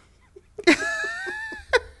fart.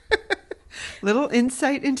 Little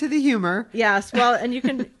insight into the humor. Yes, well, and you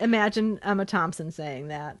can imagine Emma Thompson saying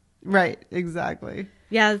that. Right, exactly.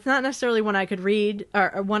 Yeah, it's not necessarily one I could read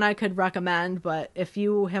or one I could recommend, but if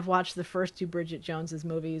you have watched the first two Bridget Jones's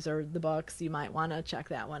movies or the books, you might want to check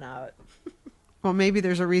that one out. Well, maybe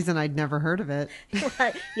there's a reason I'd never heard of it.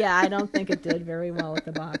 Right. Yeah, I don't think it did very well at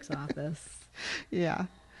the box office. Yeah.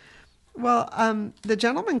 Well, the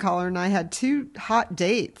gentleman caller and I had 2 hot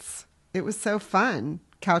dates. It was so fun.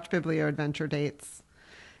 Couch Biblio adventure dates.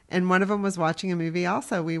 And one of them was watching a movie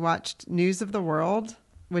also. We watched News of the World,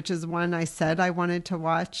 which is one I said I wanted to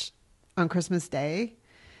watch on Christmas Day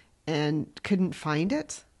and couldn't find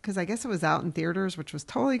it because I guess it was out in theaters, which was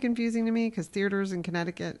totally confusing to me because theaters in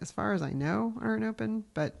Connecticut, as far as I know, aren't open.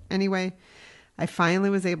 But anyway, I finally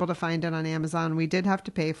was able to find it on Amazon. We did have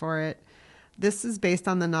to pay for it. This is based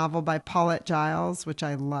on the novel by Paulette Giles, which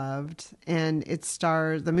I loved. And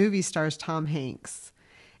the movie stars Tom Hanks.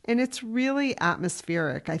 And it's really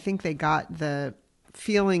atmospheric. I think they got the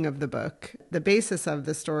feeling of the book. The basis of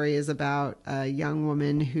the story is about a young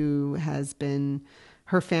woman who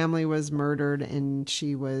her family was murdered and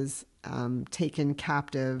she was taken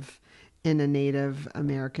captive in a Native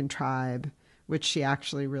American tribe, which she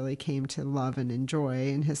actually really came to love and enjoy.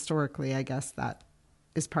 And historically, I guess that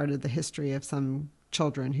is part of the history of some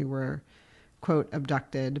children who were, quote,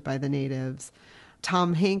 abducted by the natives.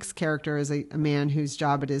 Tom Hanks' character is a man whose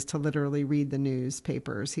job it is to literally read the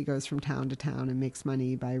newspapers. He goes from town to town and makes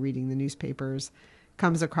money by reading the newspapers,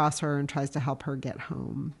 comes across her and tries to help her get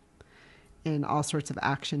home. And all sorts of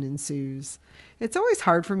action ensues. It's always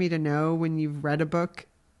hard for me to know when you've read a book,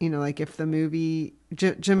 like if the movie,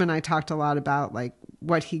 Jim and I talked a lot about like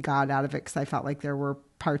what he got out of it because I felt like there were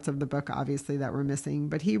parts of the book obviously that were missing,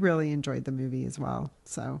 but he really enjoyed the movie as well.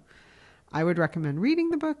 So I would recommend reading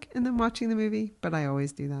the book and then watching the movie, but I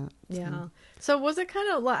always do that. Yeah. So was it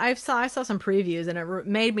kind of like I saw some previews and it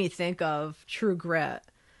made me think of True Grit,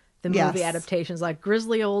 the movie adaptations, like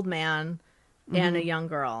grizzly old man and a young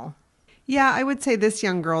girl. Yeah, I would say this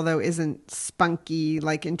young girl, though, isn't spunky.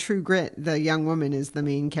 Like in True Grit, the young woman is the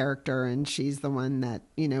main character and she's the one that,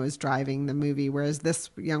 is driving the movie. Whereas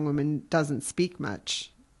this young woman doesn't speak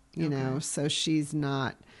much, know, so she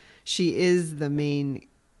is the main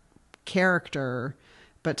character,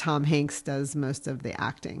 but Tom Hanks does most of the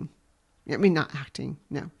acting. I mean, not acting.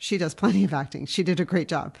 No, she does plenty of acting. She did a great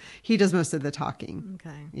job. He does most of the talking.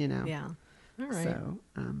 Okay. Yeah. All right. So,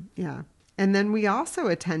 yeah. And then we also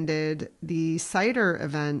attended the cider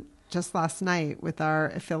event just last night with our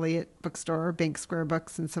affiliate bookstore, Bank Square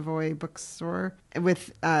Books and Savoy Bookstore,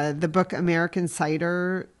 with the book American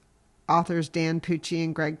Cider, authors Dan Pucci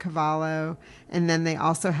and Greg Cavallo. And then they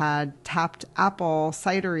also had Tapped Apple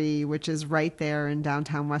Cidery, which is right there in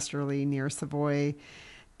downtown Westerly near Savoy.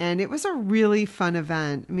 And it was a really fun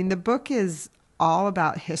event. I mean, the book is all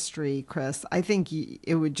about history, Chris. I think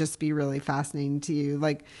it would just be really fascinating to you.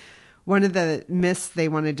 Like, one of the myths they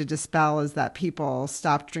wanted to dispel is that people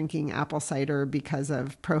stopped drinking apple cider because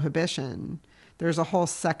of prohibition. There's a whole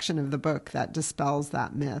section of the book that dispels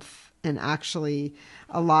that myth. And actually,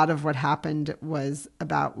 a lot of what happened was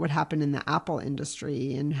about what happened in the apple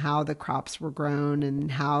industry and how the crops were grown and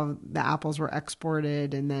how the apples were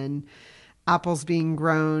exported, and then apples being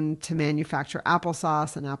grown to manufacture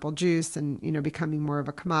applesauce and apple juice and, becoming more of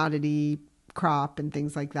a commodity crop and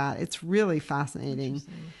things like that. It's really fascinating.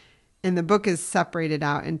 And the book is separated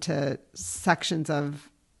out into sections of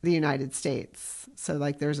the United States. So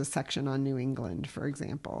like there's a section on New England, for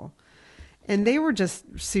example. And they were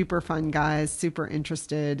just super fun guys, super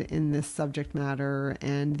interested in this subject matter.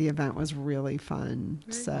 And the event was really fun.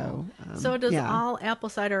 Very so, cool. So does all apple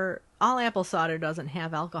cider doesn't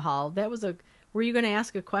have alcohol. Were you going to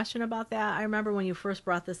ask a question about that? I remember when you first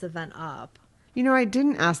brought this event up. I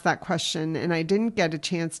didn't ask that question and I didn't get a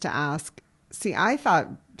chance to ask. See, I thought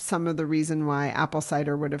some of the reason why apple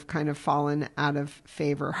cider would have kind of fallen out of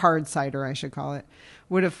favor, hard cider, I should call it,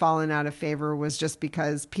 would have fallen out of favor was just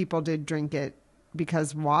because people did drink it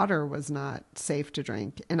because water was not safe to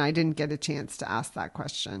drink. And I didn't get a chance to ask that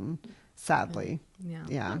question, sadly.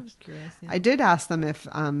 Yeah. I was curious. Yeah. I did ask them if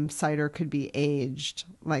cider could be aged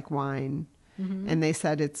like wine. Mm-hmm. And they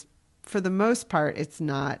said for the most part, it's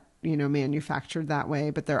not manufactured that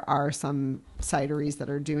way, but there are some cideries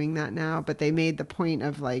that are doing that now. But they made the point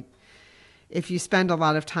of like, if you spend a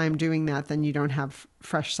lot of time doing that, then you don't have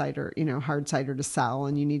fresh cider, hard cider to sell,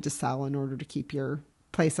 and you need to sell in order to keep your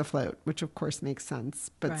place afloat, which of course makes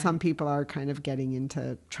sense. But some people are kind of getting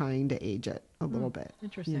into trying to age it a little bit.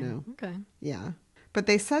 Interesting. Okay. Yeah. But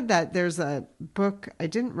they said that there's a book, I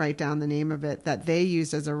didn't write down the name of it, that they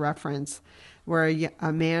used as a reference where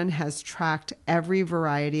a man has tracked every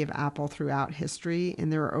variety of apple throughout history,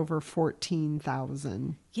 and there are over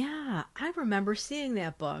 14,000. Yeah, I remember seeing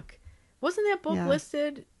that book. Wasn't that book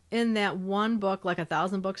listed in that one book, like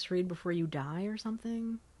 1,000 books to read before you die or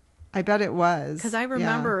something? I bet it was. Because I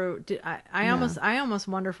remember, I almost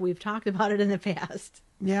wonder if we've talked about it in the past.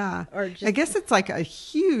 Yeah. Or just, I guess it's like a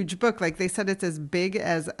huge book. Like they said, it's as big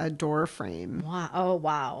as a door frame. Wow. Oh,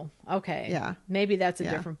 wow. Okay. Yeah. Maybe that's a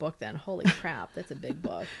different book then. Holy crap. That's a big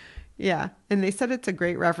book. Yeah. And they said it's a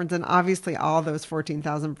great reference. And obviously all those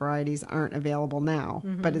 14,000 varieties aren't available now,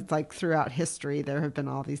 but it's like throughout history, there have been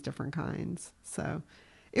all these different kinds. So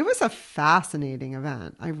it was a fascinating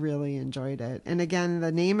event. I really enjoyed it. And again,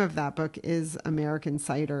 the name of that book is American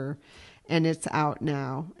Cider, and it's out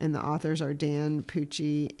now. And the authors are Dan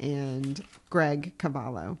Pucci and Greg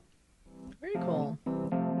Cavallo. Very cool.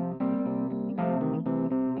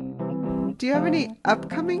 Do you have any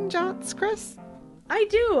upcoming jaunts, Chris? I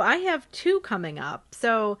do. I have 2 coming up.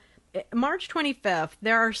 So March 25th,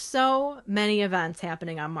 there are so many events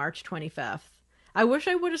happening on March 25th. I wish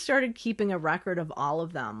I would have started keeping a record of all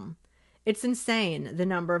of them. It's insane, the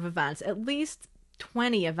number of events. At least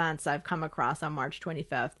 20 events I've come across on March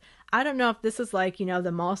 25th. I don't know if this is like,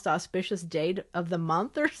 the most auspicious date of the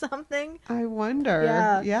month or something. I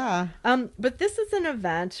wonder. Yeah. But this is an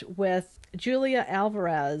event with Julia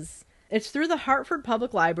Alvarez. It's through the Hartford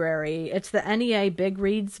Public Library. It's the NEA Big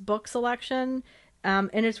Reads book selection. And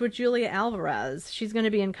it's with Julia Alvarez. She's going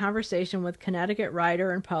to be in conversation with Connecticut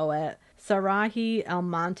writer and poet Sarahi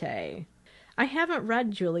Almonte. I haven't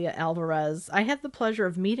read Julia Alvarez. I had the pleasure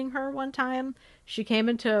of meeting her one time. She came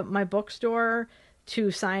into my bookstore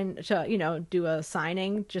to do a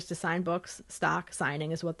signing, just to sign books. Stock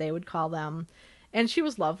signing is what they would call them. And she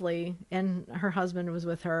was lovely, and her husband was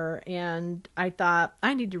with her, and I thought,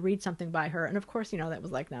 I need to read something by her. And of course, that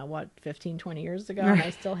was 15, 20 years ago, and I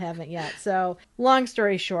still haven't yet. So long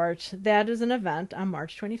story short, that is an event on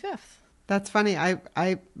March 25th. That's funny.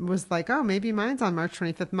 I was like, oh, maybe mine's on March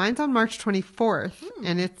 25th. Mine's on March 24th,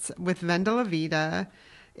 and it's with Vendela Vida.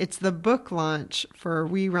 It's the book launch for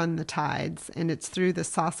We Run the Tides, and it's through the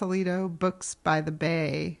Sausalito Books by the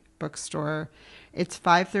Bay bookstore. It's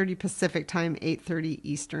 5:30 Pacific time, 8:30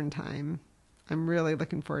 Eastern time. I'm really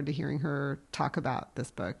looking forward to hearing her talk about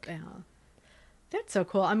this book. Yeah. That's so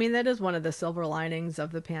cool. I mean, that is one of the silver linings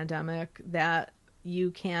of the pandemic, that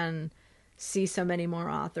you can see so many more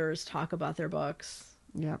authors talk about their books.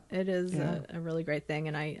 Yep. It is a really great thing,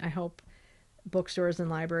 and I hope bookstores and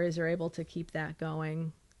libraries are able to keep that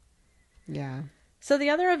going. Yeah. So the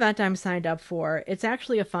other event I'm signed up for, it's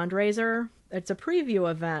actually a fundraiser. It's a preview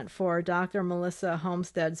event for Dr. Melissa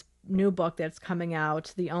Homestead's new book that's coming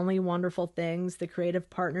out, The Only Wonderful Things, the creative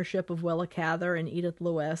partnership of Willa Cather and Edith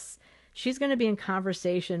Lewis. She's going to be in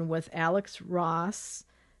conversation with Alex Ross,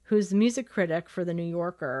 who's the music critic for The New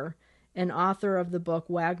Yorker and author of the book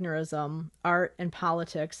Wagnerism, Art and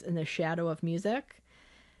Politics in the Shadow of Music,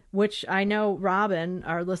 which I know Robin,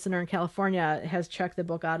 our listener in California, has checked the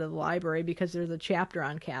book out of the library because there's a chapter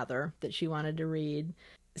on Cather that she wanted to read.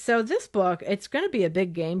 So this book, it's going to be a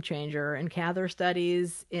big game changer in Cather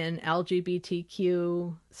studies, in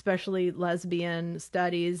LGBTQ, especially lesbian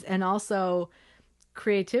studies, and also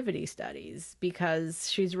creativity studies, because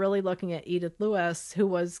she's really looking at Edith Lewis, who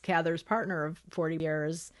was Cather's partner of 40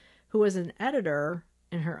 years, who was an editor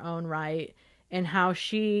in her own right, and how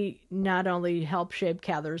she not only helped shape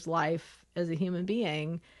Cather's life as a human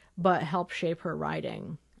being, but helped shape her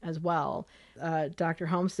writing as well. Dr.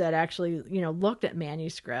 Homestead actually, looked at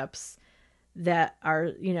manuscripts that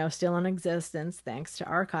are, still in existence thanks to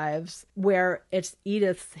archives, where it's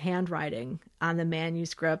Edith's handwriting on the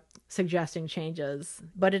manuscript suggesting changes.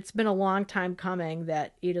 But it's been a long time coming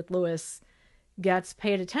that Edith Lewis gets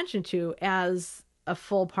paid attention to as a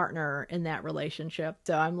full partner in that relationship.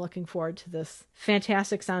 So I'm looking forward to this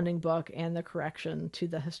fantastic sounding book and the correction to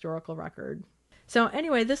the historical record. So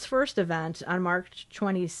anyway, this first event on March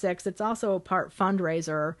 26th, it's also a part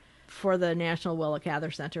fundraiser for the National Willa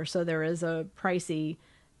Cather Center. So there is a pricey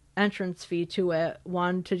entrance fee to it.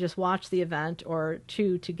 1, to just watch the event, or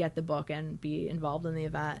 2, to get the book and be involved in the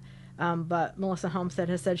event. But Melissa Homestead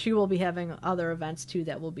has said she will be having other events too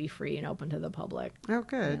that will be free and open to the public. Oh,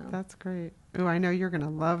 good. Yeah. That's great. Oh, I know you're going to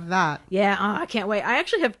love that. Yeah, I can't wait. I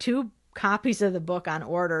actually have 2 copies of the book on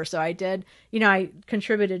order. So I did, I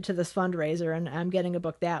contributed to this fundraiser, and I'm getting a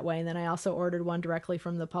book that way. And then I also ordered one directly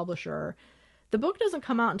from the publisher. The book doesn't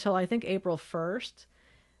come out until I think April 1st,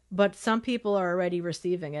 but some people are already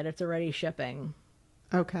receiving it. It's already shipping.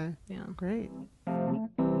 Okay. Yeah. Great.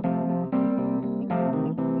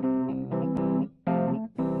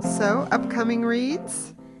 So, upcoming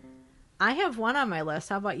reads? I have 1 on my list.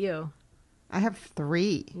 How about you? I have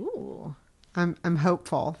 3. Ooh. I'm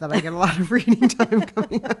hopeful that I get a lot of reading time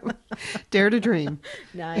coming up. Dare to dream.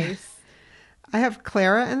 Nice. I have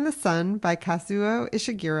Clara and the Sun by Kazuo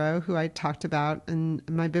Ishiguro, who I talked about in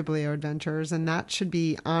my Biblio Adventures, and that should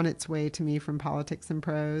be on its way to me from Politics and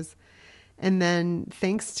Prose. And then,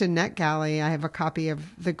 thanks to NetGalley, I have a copy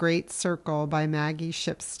of The Great Circle by Maggie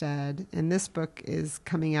Shipstead, and this book is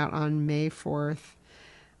coming out on May 4th.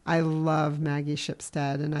 I love Maggie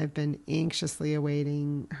Shipstead, and I've been anxiously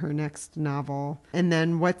awaiting her next novel. And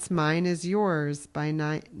then What's Mine Is Yours by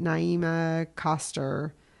Naima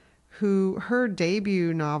Koster, who her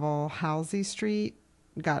debut novel, Halsey Street,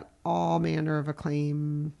 got all manner of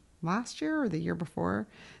acclaim last year or the year before.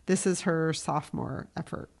 This is her sophomore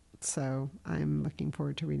effort, so I'm looking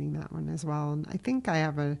forward to reading that one as well. And I think I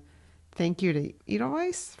have a thank you to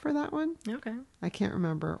Edelweiss for that one. Okay. I can't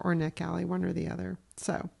remember, or NetGalley, one or the other.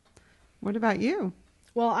 So, what about you?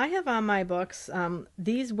 Well, I have on my books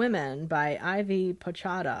These Women by Ivy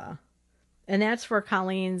Pochada, and that's for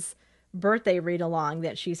Colleen's birthday read-along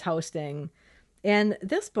that she's hosting. And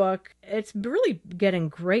this book, it's really getting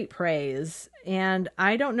great praise, and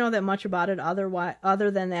I don't know that much about it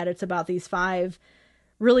other than that it's about these 5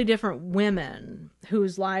 really different women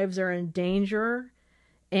whose lives are in danger,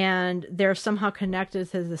 and they're somehow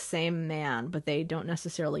connected to the same man, but they don't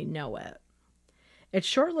necessarily know it. It's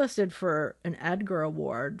shortlisted for an Edgar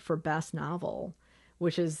Award for Best Novel,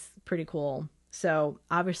 which is pretty cool. So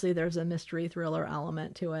obviously there's a mystery thriller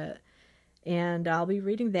element to it. And I'll be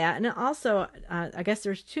reading that. And also, I guess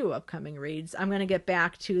there's 2 upcoming reads. I'm going to get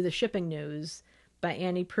back to The Shipping News by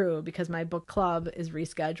Annie Proulx because my book club is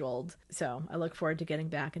rescheduled. So I look forward to getting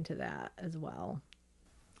back into that as well.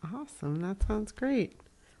 Awesome. That sounds great.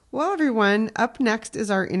 Well, everyone, up next is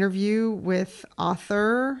our interview with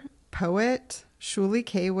author, poet, Shuli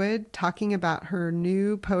Kaywood, talking about her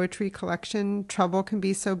new poetry collection, Trouble Can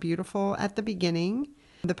Be So Beautiful at the Beginning.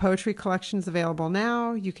 The poetry collection is available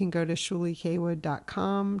now. You can go to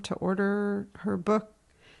shulikaywood.com to order her book.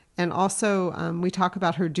 And also, we talk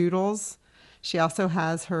about her doodles. She also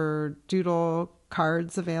has her doodle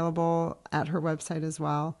cards available at her website as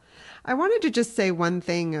well. I wanted to just say one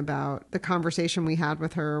thing about the conversation we had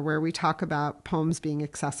with her where we talk about poems being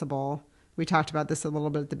accessible. We talked about this a little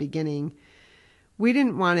bit at the beginning. We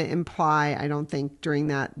didn't want to imply, I don't think, during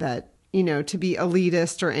that, you know, to be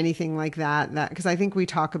elitist or anything like that, because I think we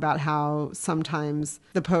talk about how sometimes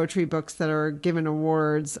the poetry books that are given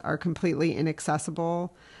awards are completely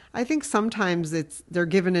inaccessible. I think sometimes they're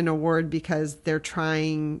given an award because they're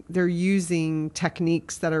using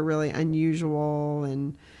techniques that are really unusual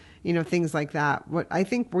and, you know, things like that. What I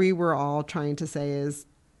think we were all trying to say is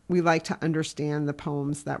we like to understand the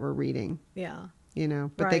poems that we're reading. Yeah. You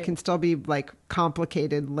know, but They can still be like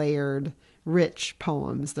complicated, layered, rich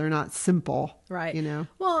poems. They're not simple. Right. You know?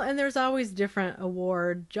 Well, and there's always different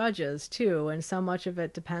award judges too. And so much of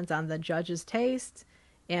it depends on the judge's taste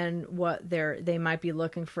and what they might be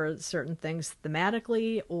looking for certain things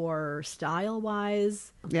thematically or style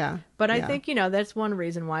wise. Yeah. But I think, you know, that's one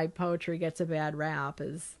reason why poetry gets a bad rap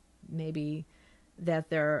is maybe that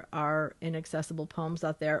there are inaccessible poems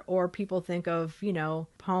out there, or people think of, you know,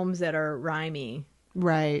 poems that are rhymey.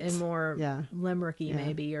 Right. And more limericky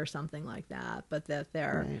maybe or something like that. But that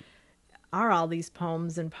there are all these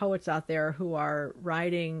poems and poets out there who are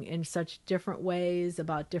writing in such different ways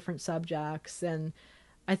about different subjects. And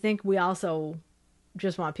I think we also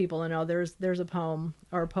just want people to know there's a poem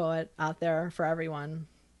or a poet out there for everyone.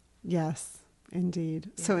 Yes,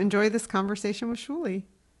 indeed. Yeah. So enjoy this conversation with Shuli.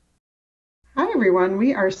 Hi, everyone.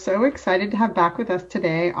 We are so excited to have back with us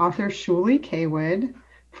today author Shuli Kaywood.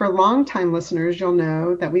 For longtime listeners, you'll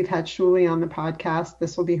know that we've had Shuli on the podcast.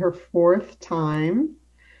 This will be her 4th time.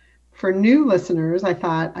 For new listeners, I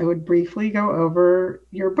thought I would briefly go over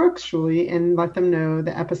your books, Shuli, and let them know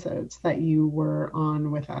the episodes that you were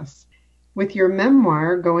on with us. With your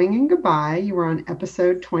memoir, Going in Goodbye, you were on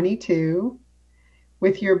episode 22.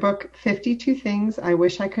 With your book, 52 Things I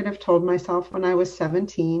Wish I Could Have Told Myself When I Was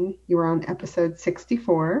 17, you were on episode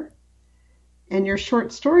 64. And your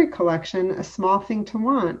short story collection, A Small Thing to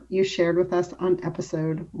Want, you shared with us on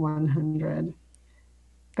episode 100.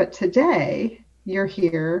 But today, you're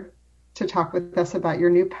here to talk with us about your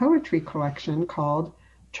new poetry collection called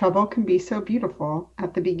Trouble Can Be So Beautiful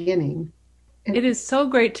at the Beginning. It is so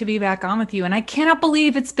great to be back on with you. And I cannot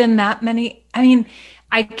believe it's been that many.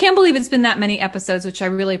 I can't believe it's been that many episodes, which I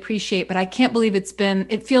really appreciate, but I can't believe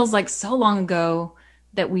it feels like so long ago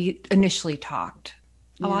that we initially talked.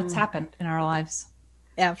 A lot's happened in our lives.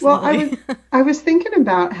 Absolutely. Well, I was thinking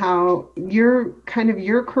about how your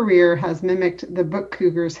career has mimicked the Book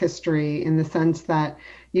Cougars history in the sense that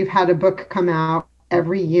you've had a book come out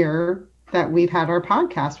every year that we've had our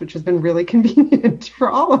podcast, which has been really convenient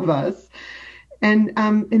for all of us. And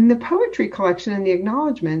in the poetry collection and the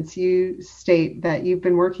acknowledgments, you state that you've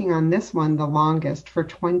been working on this one the longest, for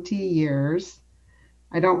 20 years.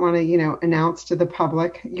 I don't want to, announce to the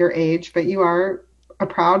public your age, but you are a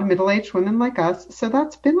proud middle-aged woman like us. So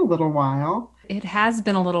that's been a little while. It has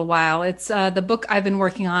been a little while. It's the book I've been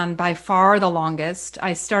working on by far the longest.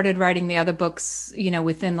 I started writing the other books,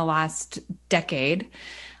 within the last decade.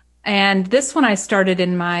 And this one I started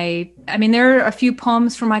there are a few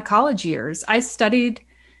poems from my college years. I studied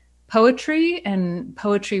poetry and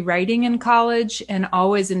poetry writing in college and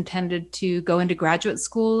always intended to go into graduate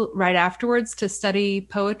school right afterwards to study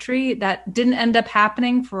poetry. That didn't end up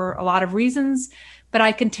happening for a lot of reasons, but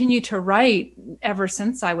I continued to write ever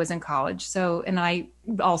since I was in college. So, and I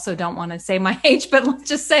also don't want to say my age, but let's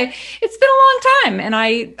just say it's been a long time. And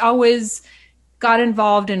I always got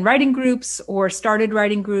involved in writing groups or started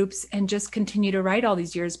writing groups and just continue to write all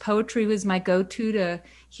these years. Poetry was my go-to to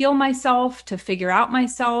heal myself, to figure out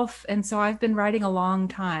myself. And so I've been writing a long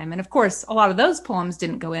time. And of course, a lot of those poems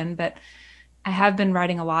didn't go in, but I have been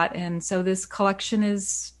writing a lot. And so this collection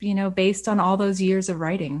is, based on all those years of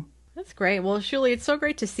writing. That's great. Well, Shuli, it's so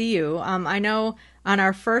great to see you. I know on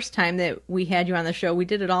our first time that we had you on the show, we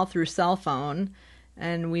did it all through cell phone,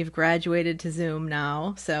 and we've graduated to Zoom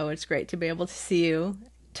now. So it's great to be able to see you.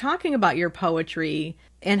 Talking about your poetry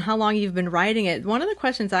and how long you've been writing it, one of the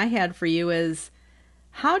questions I had for you is,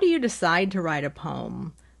 how do you decide to write a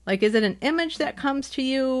poem? Like, is it an image that comes to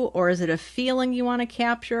you, or is it a feeling you want to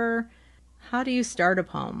capture? How do you start a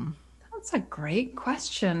poem? That's a great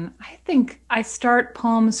question. I think I start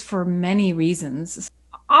poems for many reasons.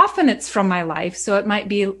 Often it's from my life. So it might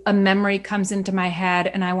be a memory comes into my head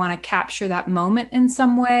and I want to capture that moment in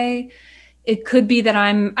some way. It could be that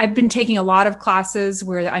I've been taking a lot of classes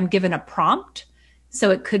where I'm given a prompt.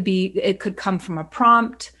 So it could come from a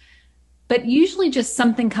prompt, but usually just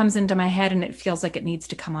something comes into my head and it feels like it needs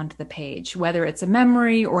to come onto the page, whether it's a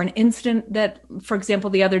memory or an incident that, for example,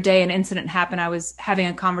 the other day, an incident happened. I was having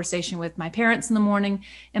a conversation with my parents in the morning,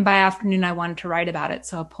 and by afternoon, I wanted to write about it.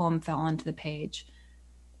 So a poem fell onto the page.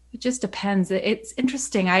 It just depends. It's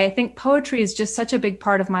interesting. I think poetry is just such a big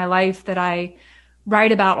part of my life that I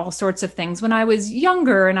write about all sorts of things. When I was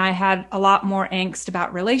younger and I had a lot more angst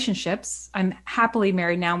about relationships, I'm happily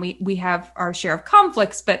married now. We have our share of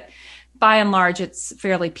conflicts, but by and large, it's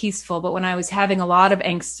fairly peaceful. But when I was having a lot of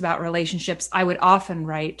angst about relationships, I would often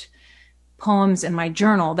write poems in my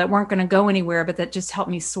journal that weren't going to go anywhere, but that just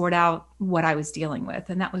helped me sort out what I was dealing with.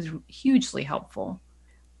 And that was hugely helpful.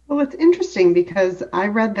 Well, it's interesting because I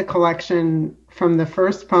read the collection from the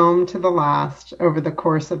first poem to the last over the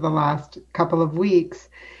course of the last couple of weeks.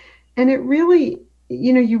 And it really,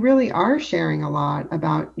 you really are sharing a lot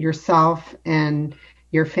about yourself and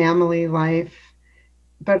your family life,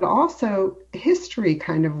 but also history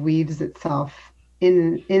kind of weaves itself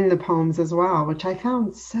in the poems as well, which I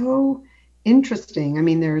found so interesting. I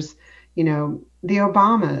mean, there's, the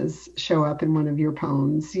Obamas show up in one of your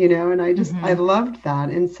poems, and I loved that.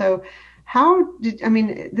 And so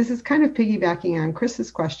this is kind of piggybacking on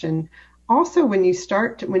Chris's question. Also, when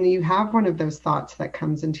you have one of those thoughts that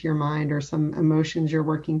comes into your mind or some emotions you're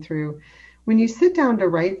working through, when you sit down to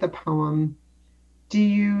write the poem, do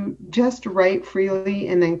you just write freely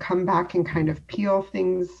and then come back and kind of peel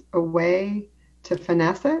things away to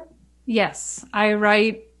finesse it? Yes, I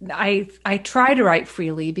write. I try to write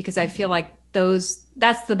freely because I feel like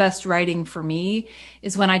that's the best writing for me,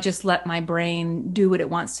 is when I just let my brain do what it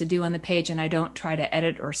wants to do on the page and I don't try to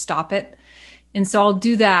edit or stop it. And so I'll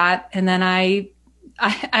do that. And then I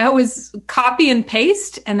always copy and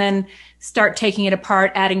paste and then start taking it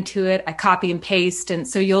apart, adding to it. I copy and paste. And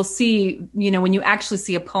so you'll see, when you actually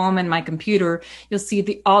see a poem in my computer, you'll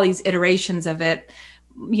see all these iterations of it.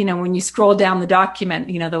 When you scroll down the document,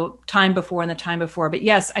 the time before and the time before. But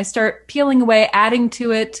yes, I start peeling away, adding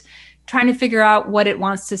to it, trying to figure out what it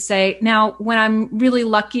wants to say. Now, when I'm really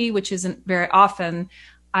lucky, which isn't very often,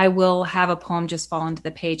 I will have a poem just fall into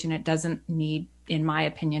the page and it doesn't need, in my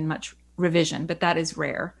opinion, much revision, but that is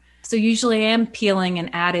rare. So usually I am peeling and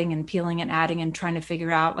adding and peeling and adding and trying to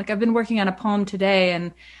figure out, like I've been working on a poem today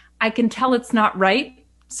and I can tell it's not right.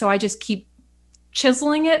 So I just keep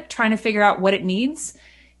chiseling it, trying to figure out what it needs.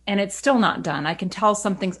 And it's still not done. I can tell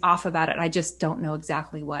something's off about it. I just don't know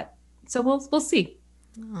exactly what. So we'll see.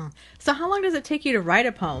 Oh. So how long does it take you to write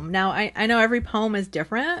a poem? Now, I know every poem is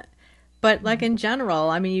different, but like in general,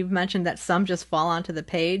 I mean, you've mentioned that some just fall onto the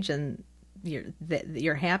page and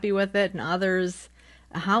you're happy with it, and others,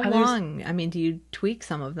 how long? I mean, do you tweak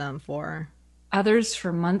some of them for? Others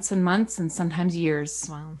for months and months and sometimes years.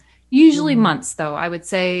 Wow. Usually months, though. I would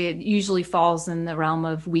say it usually falls in the realm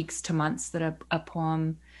of weeks to months that a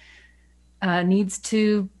poem needs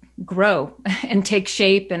to grow and take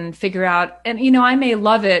shape and figure out. And, I may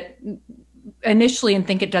love it initially and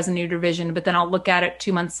think it doesn't need revision, but then I'll look at it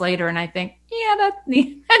 2 months later and I think, yeah, that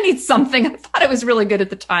needs something. I thought it was really good at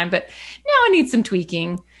the time, but now it needs some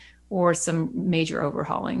tweaking or some major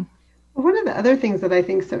overhauling. One of the other things that I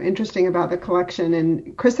think is so interesting about the collection,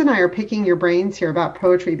 and Chris and I are picking your brains here about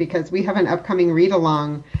poetry because we have an upcoming read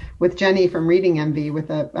along with Jenny from Reading Envy with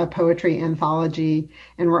a poetry anthology,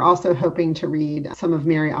 and we're also hoping to read some of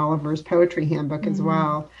Mary Oliver's poetry handbook as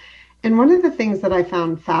well. And one of the things that I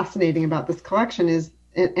found fascinating about this collection is,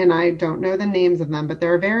 and I don't know the names of them, but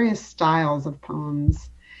there are various styles of poems,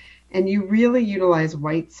 and you really utilize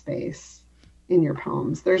white space in your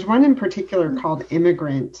poems. There's one in particular called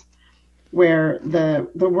Immigrant, where the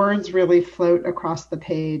words really float across the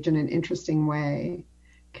page in an interesting way.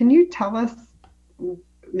 Can you tell us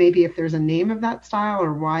maybe if there's a name of that style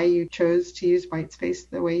or why you chose to use white space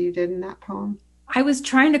the way you did in that poem? I was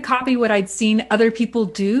trying to copy what I'd seen other people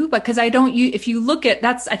do, because if you look at,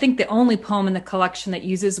 that's, I think, the only poem in the collection that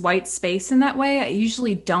uses white space in that way. I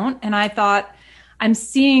usually don't. And I thought, I'm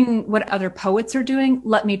seeing what other poets are doing.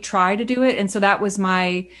 Let me try to do it. And so that was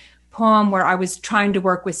my poem where I was trying to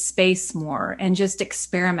work with space more and just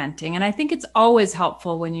experimenting. And I think it's always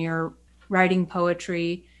helpful when you're writing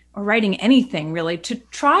poetry or writing anything really to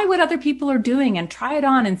try what other people are doing and try it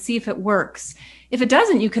on and see if it works. If it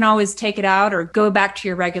doesn't, you can always take it out or go back to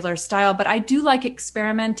your regular style. But I do like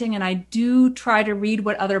experimenting, and I do try to read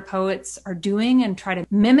what other poets are doing and try to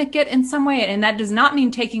mimic it in some way. And that does not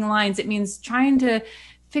mean taking lines. It means trying to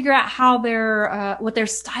figure out how what their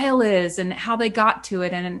style is and how they got to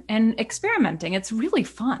it, and experimenting. It's really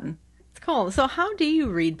fun. It's cool. So how do you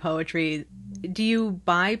read poetry? Do you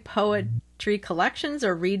buy poetry collections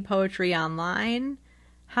or read poetry online?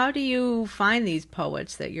 How do you find these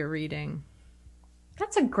poets that you're reading?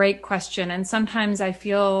 That's a great question. And sometimes I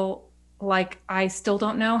feel like I still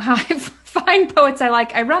don't know how I find poets I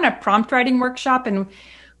like. I run a prompt writing workshop, and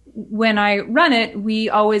when I run it, we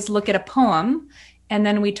always look at a poem and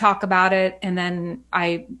then we talk about it, and then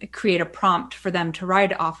I create a prompt for them to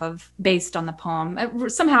write off of based on the poem,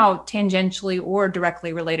 somehow tangentially or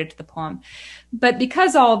directly related to the poem. But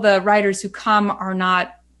because all the writers who come are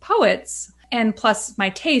not poets, and plus my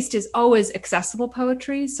taste is always accessible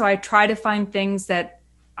poetry, so I try to find things that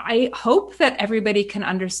I hope that everybody can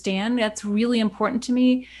understand. That's really important to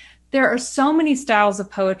me. There are so many styles of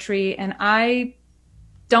poetry, and I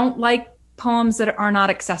don't like poems that are not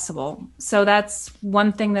accessible. So that's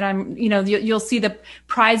one thing that you'll see the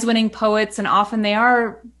prize-winning poets, and often they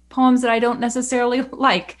are poems that I don't necessarily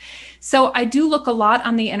like. So I do look a lot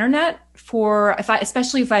on the internet for,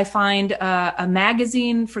 especially if I find a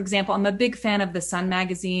magazine. For example, I'm a big fan of the Sun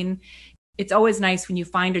magazine. It's always nice when you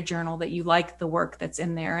find a journal that you like the work that's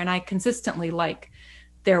in there, and I consistently like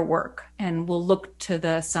their work and will look to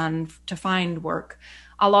the Sun to find work.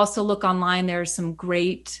 I'll also look online. There's some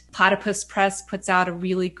great, Platypus Press puts out a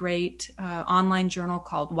really great online journal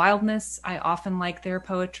called Wildness. I often like their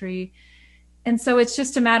poetry. And so it's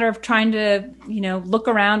just a matter of trying to, look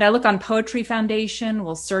around. I look on Poetry Foundation.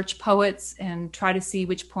 We'll search poets and try to see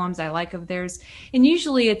which poems I like of theirs. And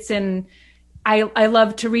usually it's I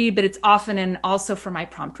love to read, but it's often also for my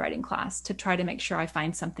prompt writing class to try to make sure I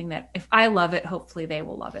find something that if I love it, hopefully they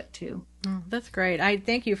will love it too. Oh, that's great. I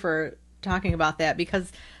thank you for talking about that,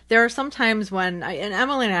 because there are some times when and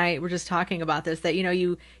Emily and I were just talking about this, that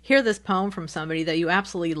you hear this poem from somebody that you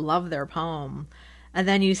absolutely love their poem, and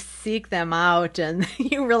then you seek them out and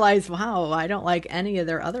you realize, wow, I don't like any of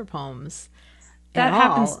their other poems. That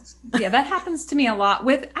happens. Yeah, that happens to me a lot.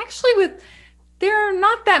 There are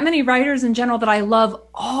not that many writers in general that I love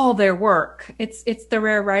all their work. It's the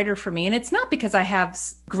rare writer for me, and it's not because I have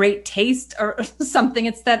great taste or something.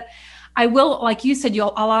 It's that I will, like you said,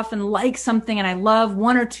 I'll often like something and I love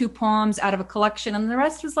one or two poems out of a collection, and the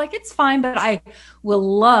rest is like, it's fine, but I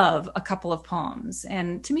will love a couple of poems.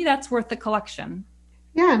 And to me, that's worth the collection.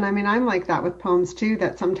 Yeah, and I mean, I'm like that with poems too,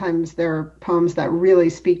 that sometimes there are poems that really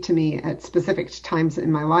speak to me at specific times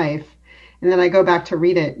in my life. And then I go back to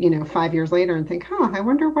read it, 5 years later and think, I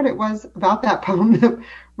wonder what it was about that poem that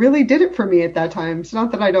really did it for me at that time. It's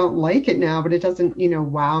not that I don't like it now, but it doesn't,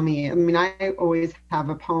 wow me. I mean, I always have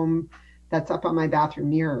a poem that's up on my bathroom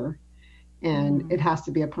mirror, and it has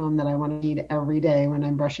to be a poem that I want to read every day when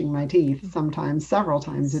I'm brushing my teeth, sometimes several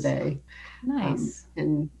times a day. Nice.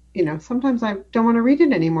 And sometimes I don't want to read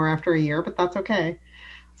it anymore after a year, but that's okay.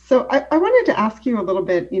 So I wanted to ask you a little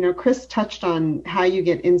bit, Chris touched on how you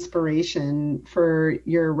get inspiration for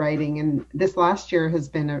your writing, and this last year has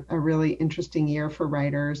been a really interesting year for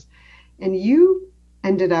writers. And you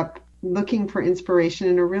ended up looking for inspiration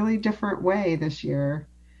in a really different way this year,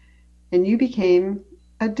 and you became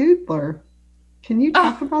a doodler. Can you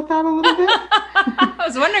talk about that a little bit? I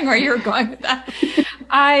was wondering where you were going with that.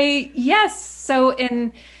 Yes. So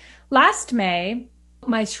in last May,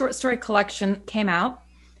 my short story collection came out,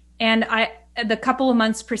 and the couple of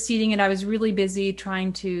months preceding it, I was really busy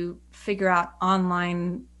trying to figure out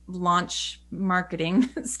online launch marketing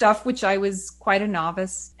stuff, which I was quite a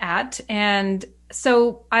novice at. And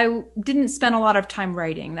so I didn't spend a lot of time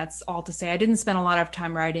writing. That's all to say. I didn't spend a lot of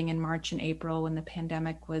time writing in March and April when the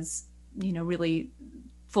pandemic was, really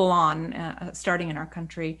full on starting in our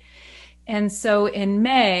country. And so in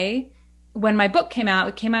May, when my book came out,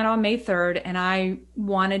 it came out on May 3rd, and I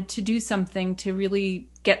wanted to do something to really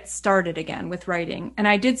get started again with writing. And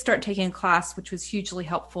I did start taking a class, which was hugely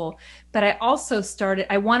helpful. But I also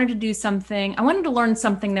I wanted to learn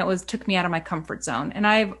something that took me out of my comfort zone. And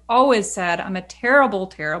I've always said I'm a terrible,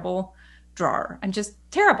 terrible drawer. I'm just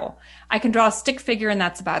terrible. I can draw a stick figure and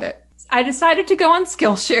that's about it. I decided to go on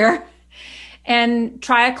Skillshare and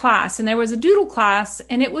try a class. And there was a doodle class,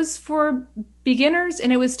 and it was for beginners,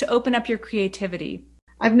 and it was to open up your creativity.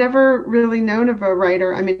 I've never really known of a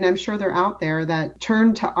writer. I mean, I'm sure they're out there that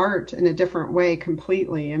turn to art in a different way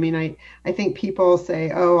completely. I mean, I think people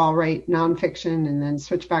say, oh, I'll write nonfiction and then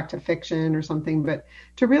switch back to fiction or something, but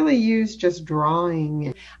to really use just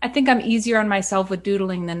drawing. I think I'm easier on myself with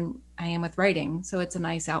doodling than I am with writing. So it's a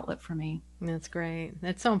nice outlet for me. That's great.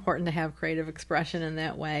 It's so important to have creative expression in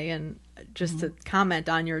that way. And just to comment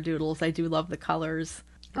on your doodles, I do love the colors.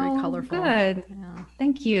 Very colorful. Good. Yeah.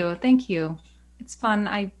 Thank you. Thank you. It's fun.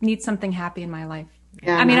 I need something happy in my life.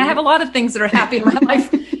 Yeah, I mean, I have a lot of things that are happy in my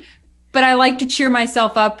life, but I like to cheer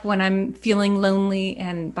myself up when I'm feeling lonely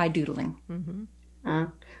and by doodling. Mm-hmm.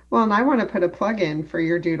 Well, and I want to put a plug in for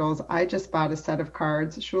your doodles. I just bought a set of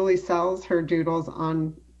cards. Shuli sells her doodles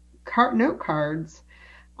on note cards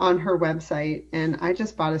on her website, and I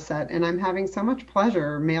just bought a set, and I'm having so much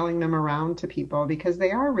pleasure mailing them around to people because they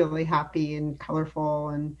are really happy and colorful,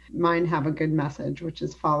 and mine have a good message, which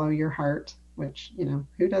is follow your heart, which,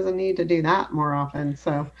 who doesn't need to do that more often?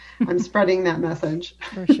 So I'm spreading that message.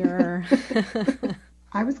 For sure.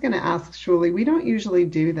 I was going to ask Shuli, we don't usually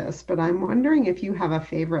do this, but I'm wondering if you have a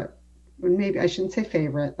favorite. Maybe I shouldn't say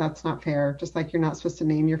favorite. That's not fair. Just like you're not supposed to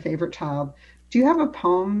name your favorite child. Do you have a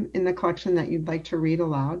poem in the collection that you'd like to read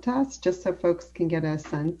aloud to us, just so folks can get a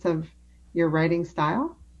sense of your writing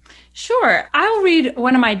style? Sure. I'll read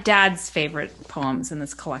one of my dad's favorite poems in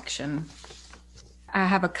this collection. I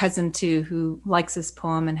have a cousin, too, who likes this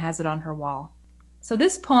poem and has it on her wall. So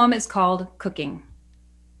this poem is called Cooking.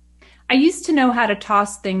 I used to know how to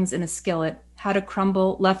toss things in a skillet, how to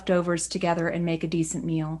crumble leftovers together and make a decent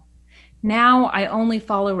meal. Now I only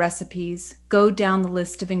follow recipes, go down the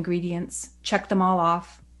list of ingredients, check them all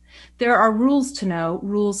off. There are rules to know,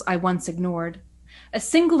 rules I once ignored. A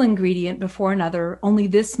single ingredient before another, only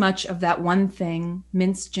this much of that one thing,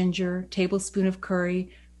 minced ginger, tablespoon of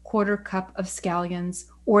curry, quarter cup of scallions,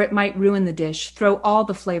 or it might ruin the dish, throw all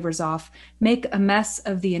the flavors off, make a mess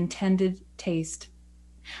of the intended taste.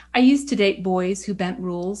 I used to date boys who bent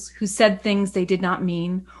rules, who said things they did not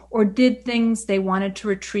mean, or did things they wanted to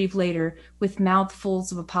retrieve later with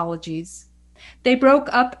mouthfuls of apologies. They broke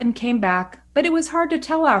up and came back, but it was hard to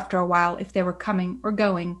tell after a while if they were coming or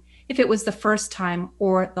going, if it was the first time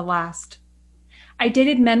or the last. I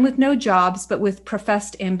dated men with no jobs, but with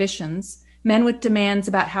professed ambitions, men with demands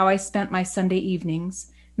about how I spent my Sunday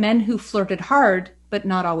evenings, men who flirted hard, but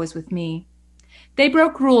not always with me. They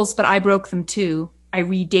broke rules, but I broke them too. I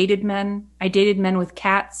redated men. I dated men with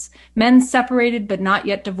cats, men separated but not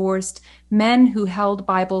yet divorced, men who held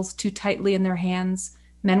Bibles too tightly in their hands,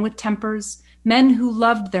 men with tempers, men who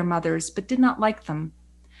loved their mothers but did not like them.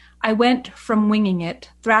 I went from winging it,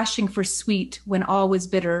 thrashing for sweet when all was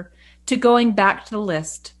bitter, to going back to the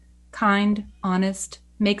list. Kind, honest,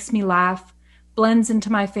 makes me laugh, blends into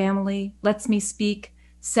my family, lets me speak,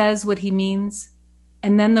 says what he means.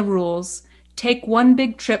 And then the rules. Take one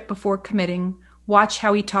big trip before committing. Watch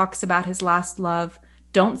how he talks about his last love.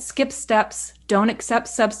 Don't skip steps. Don't accept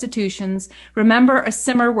substitutions. Remember, a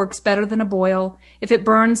simmer works better than a boil. If it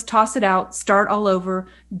burns, toss it out. Start all over.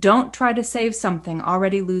 Don't try to save something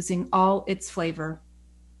already losing all its flavor.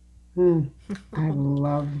 I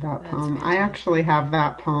love that poem. I actually have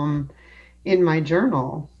that poem in my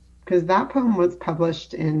journal because that poem was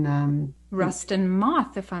published in Rust and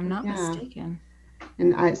Moth, if I'm not mistaken.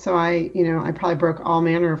 And I probably broke all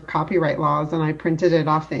manner of copyright laws, and I printed it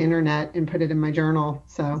off the internet and put it in my journal.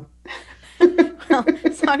 So, well,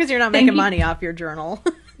 as long as you're not making money off your journal,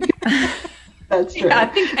 that's true.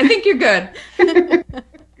 Yeah, I think you're good.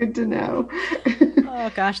 Good to know.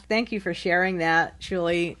 Oh gosh, thank you for sharing that,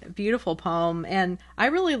 Julie. Beautiful poem. And I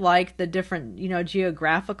really like the different,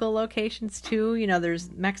 geographical locations too. There's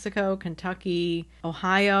Mexico, Kentucky,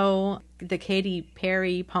 Ohio, the Katy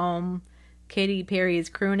Perry poem. Katy Perry is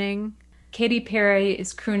crooning. Katy Perry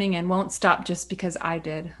is crooning and won't stop just because I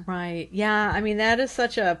did. Right. Yeah. I mean, that is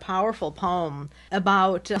such a powerful poem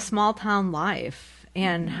about a small town life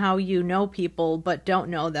and how you know people but don't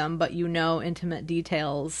know them, but you know intimate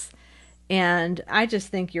details. And I just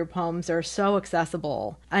think your poems are so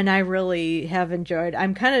accessible. And I really have enjoyed.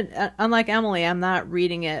 I'm kind of, unlike Emily, I'm not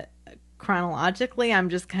reading it chronologically. I'm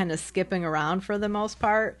just kind of skipping around for the most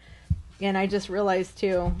part. And I just realized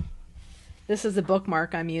too, this is a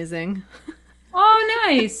bookmark I'm using. Oh,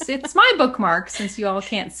 nice. It's my bookmark, since you all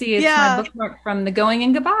can't see. It's my bookmark from The Going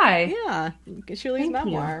and Goodbye. Yeah, Julie's Thank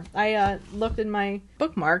memoir. you. I looked in my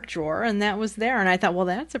bookmark drawer, and that was there, and I thought, well,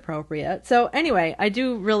 that's appropriate. So anyway, I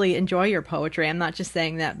do really enjoy your poetry. I'm not just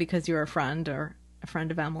saying that because you're a friend or a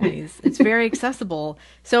friend of Emily's. It's very accessible.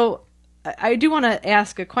 So I do want to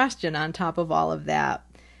ask a question on top of all of that.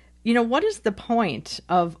 What is the point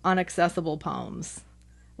of unaccessible poems?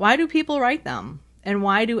 Why do people write them? And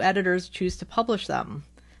why do editors choose to publish them?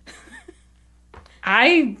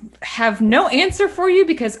 I have no answer for you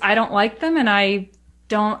because I don't like them, and I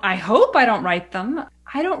hope I don't write them.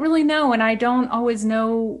 I don't really know, and I don't always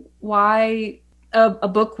know why a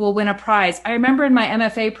book will win a prize. I remember in my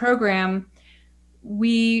MFA program,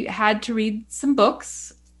 we had to read some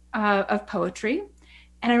books of poetry.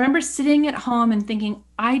 And I remember sitting at home and thinking,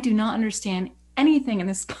 I do not understand anything in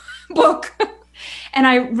this book. And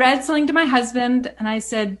I read something to my husband and I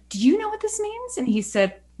said, do you know what this means? And he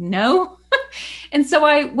said, no. And so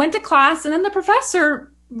I went to class, and then the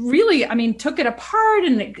professor really, took it apart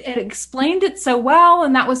and it explained it so well.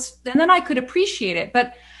 And then I could appreciate it.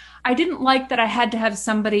 But I didn't like that I had to have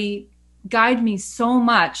somebody guide me so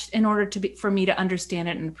much in order for me to understand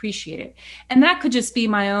it and appreciate it. And that could just be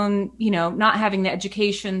my own, not having the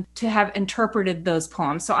education to have interpreted those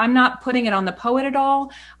poems. So I'm not putting it on the poet at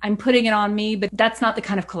all. I'm putting it on me, but that's not the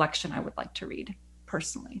kind of collection I would like to read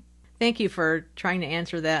personally. Thank you for trying to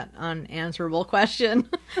answer that unanswerable question.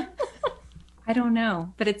 I don't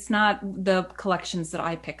know, but it's not the collections that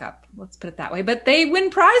I pick up. Let's put it that way. But they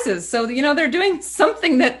win prizes. So, they're doing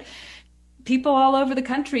something that people all over the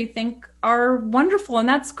country think are wonderful, and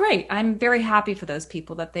that's great. I'm very happy for those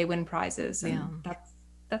people that they win prizes, and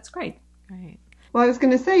that's great. Right. Well, I was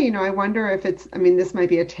going to say, I wonder if this might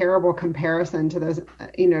be a terrible comparison to those,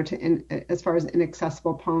 as far as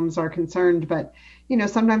inaccessible poems are concerned, but,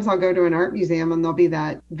 sometimes I'll go to an art museum and there'll be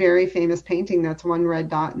that very famous painting that's one red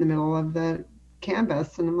dot in the middle of the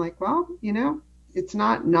canvas. And I'm like, well, it's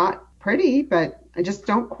not pretty, but I just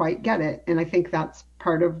don't quite get it. And I think that's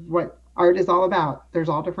part of what art is all about. There's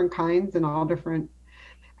all different kinds and all different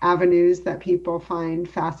avenues that people find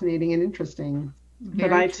fascinating and interesting.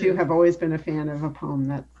 But I too have always been a fan of a poem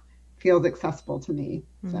that feels accessible to me.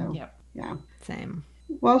 So yeah. Same.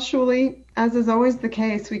 Well, Shuli, as is always the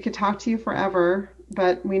case, we could talk to you forever,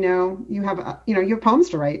 but we know you have poems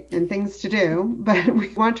to write and things to do. But we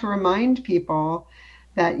want to remind people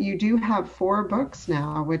that you do have 4 books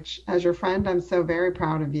now, which, as your friend, I'm so very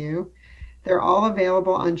proud of you. They're all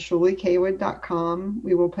available on ShuliKaywood.com.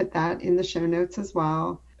 We will put that in the show notes as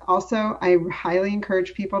well. Also, I highly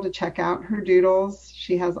encourage people to check out her doodles.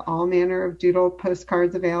 She has all manner of doodle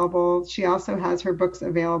postcards available. She also has her books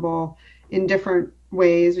available in different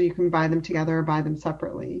ways, or you can buy them together or buy them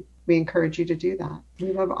separately. We encourage you to do that.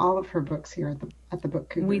 We love all of her books here at the Book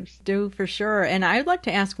Cougars. We do, for sure. And I'd like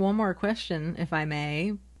to ask one more question, if I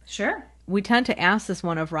may. Sure. We tend to ask this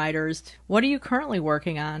one of writers, what are you currently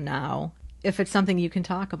working on now, if it's something you can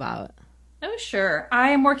talk about? Oh, sure. I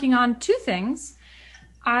am working on 2 things.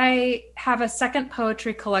 I have a second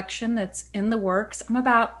poetry collection that's in the works. I'd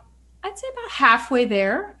say about halfway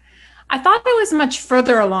there. I thought I was much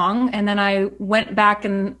further along, and then I went back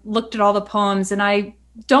and looked at all the poems, and I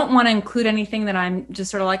don't want to include anything that I'm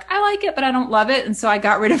just sort of like, I like it, but I don't love it. And so I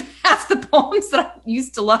got rid of half the poems that I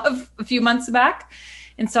used to love a few months back.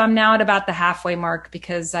 And so I'm now at about the halfway mark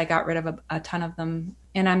because I got rid of a ton of them,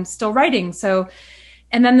 and I'm still writing.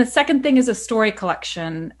 And then the second thing is a story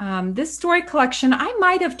collection. This story collection I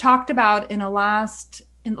might have talked about in the last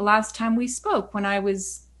time we spoke, when I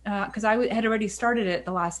was, because I had already started it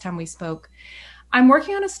the last time we spoke. I'm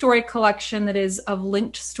working on a story collection that is of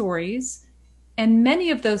linked stories, and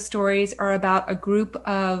many of those stories are about a group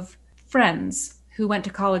of friends who went to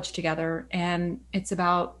college together, and it's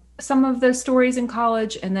about some of the stories in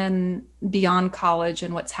college and then beyond college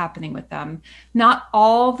and what's happening with them. Not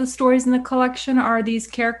all the stories in the collection are these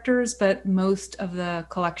characters, but most of the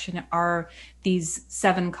collection are these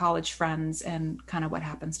 7 college friends and kind of what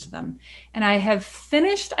happens to them. And I have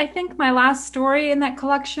finished, I think, my last story in that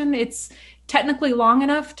collection. It's technically long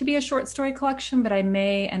enough to be a short story collection, but I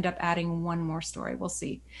may end up adding one more story. We'll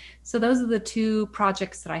see. So those are the 2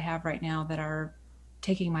 projects that I have right now that are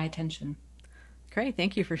taking my attention. Great.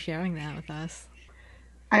 Thank you for sharing that with us.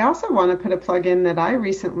 I also want to put a plug in that I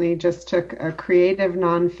recently just took a creative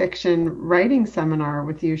nonfiction writing seminar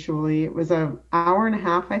with you, Shuli. It was an hour and a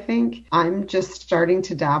half, I think. I'm just starting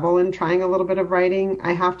to dabble in trying a little bit of writing.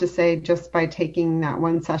 I have to say, just by taking that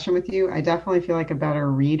one session with you, I definitely feel like a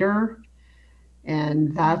better reader.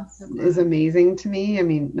 And that is amazing to me. I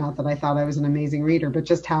mean, not that I thought I was an amazing reader, but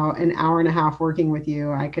just how an hour and a half working with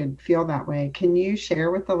you, I could feel that way. Can you share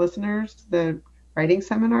with the listeners the writing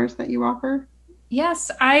seminars that you offer? Yes,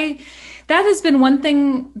 that has been one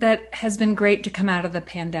thing that has been great to come out of the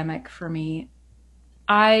pandemic for me.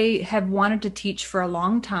 I have wanted to teach for a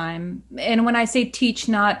long time. And when I say teach,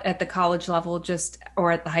 not at the college level, just,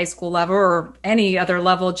 or at the high school level or any other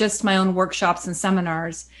level, just my own workshops and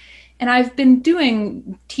seminars. And I've been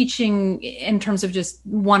doing teaching in terms of just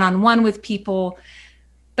one-on-one with people,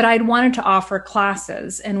 but I'd wanted to offer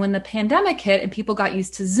classes. And when the pandemic hit and people got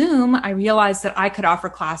used to Zoom, I realized that I could offer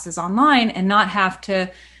classes online and not have to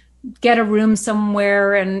get a room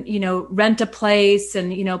somewhere and, rent a place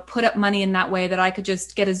and, put up money in that way, that I could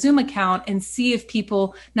just get a Zoom account and see if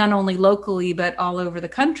people, not only locally, but all over the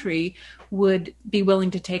country, would be willing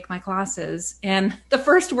to take my classes. And the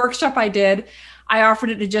first workshop I did, I offered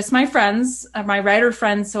it to just my friends, my writer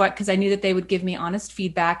friends, because I knew that they would give me honest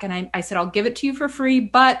feedback. And I said, I'll give it to you for free,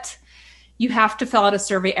 but you have to fill out a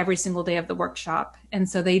survey every single day of the workshop. And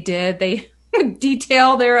so they did. They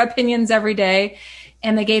detail their opinions every day,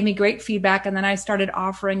 and they gave me great feedback. And then I started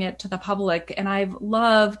offering it to the public, and I've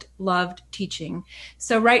loved teaching.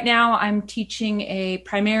 So right now I'm teaching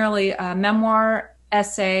primarily a memoir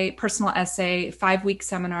essay, personal essay, 5-week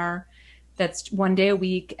seminar. That's 1 day a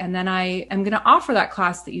week. And then I am going to offer that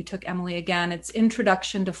class that you took, Emily, again. It's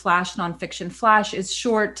Introduction to Flash Nonfiction. Flash is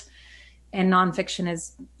short and nonfiction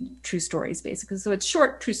is true stories, basically. So it's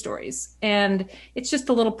short, true stories. And it's just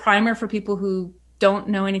a little primer for people who don't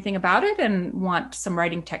know anything about it and want some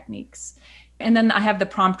writing techniques. And then I have the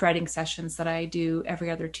prompt writing sessions that I do every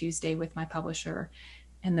other Tuesday with my publisher.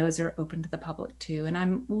 And those are open to the public too. And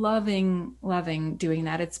I'm loving doing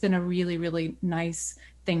that. It's been a really, really nice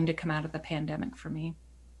thing to come out of the pandemic for me.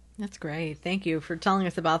 That's great. Thank you for telling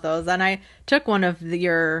us about those. And I took one of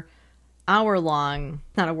your hour-long,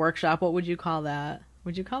 not a workshop, what would you call that?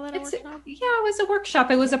 Would you call that a workshop? Yeah, it was a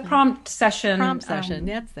workshop. It was a prompt session.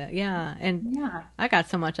 That's it. Yeah. And I got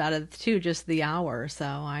so much out of it too, just the hour. So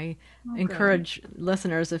I encourage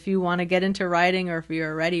listeners, if you want to get into writing or if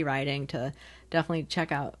you're already writing, to definitely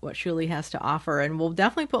check out what Shuli has to offer. And we'll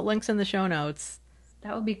definitely put links in the show notes.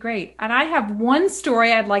 That would be great. And I have one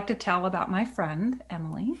story I'd like to tell about my friend,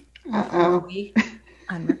 Emily. Uh-oh. We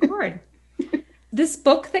unrecord. This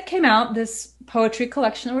book that came out, this poetry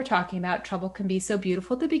collection that we're talking about, Trouble Can Be So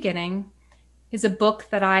Beautiful at the Beginning, is a book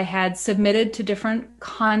that I had submitted to different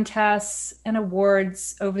contests and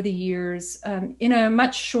awards over the years in a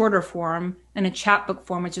much shorter form, in a chapbook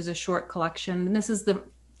form, which is a short collection. And this is the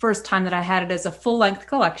first time that I had it as a full-length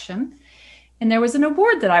collection. And there was an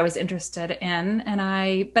award that I was interested in,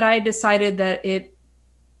 but I decided that it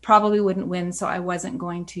probably wouldn't win, so I wasn't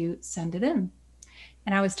going to send it in.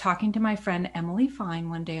 And I was talking to my friend Emily Fine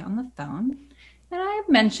one day on the phone, and I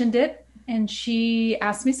mentioned it, and she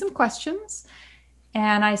asked me some questions,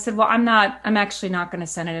 and I said, well, I'm actually not going to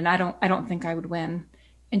send it in. I don't think I would win.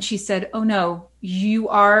 And she said, oh no, you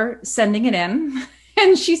are sending it in.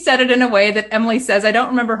 And she said it in a way that Emily says, I don't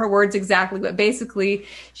remember her words exactly, but basically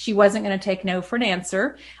she wasn't going to take no for an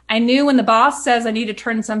answer. I knew when the boss says I need to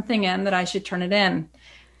turn something in that I should turn it in.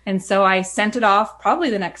 And so I sent it off probably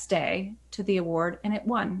the next day to the award, and it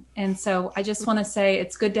won. And so I just want to say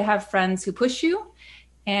it's good to have friends who push you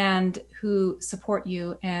and who support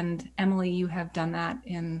you. And Emily, you have done that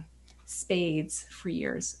in spades for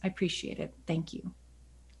years. I appreciate it. Thank you.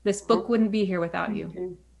 This book wouldn't be here without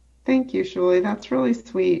you. Thank you, Shuli. That's really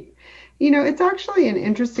sweet. It's actually an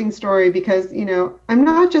interesting story because, I'm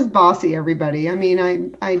not just bossy, everybody. I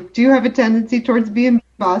mean, I do have a tendency towards being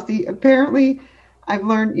bossy. Apparently, I've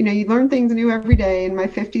learned, you learn things new every day. In my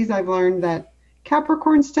 50s, I've learned that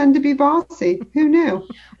Capricorns tend to be bossy. Who knew?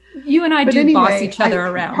 You and I do boss each other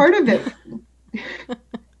around. Part of it.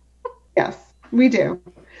 Yes, we do.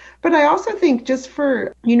 But I also think just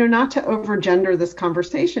for, not to overgender this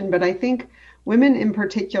conversation, but I think women in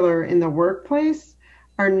particular in the workplace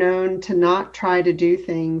are known to not try to do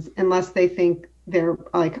things unless they think they're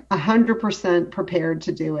like 100% prepared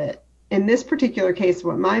to do it. In this particular case,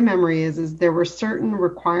 what my memory is there were certain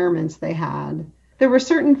requirements they had. There were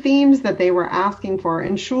certain themes that they were asking for,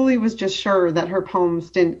 and Shuli was just sure that her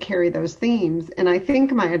poems didn't carry those themes. And I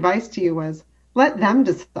think my advice to you was, let them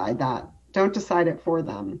decide that. Don't decide it for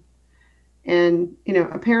them. And,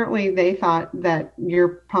 apparently they thought that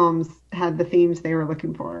your poems had the themes they were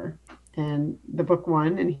looking for. And the book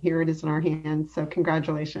won, and here it is in our hands. So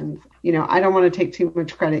congratulations. I don't want to take too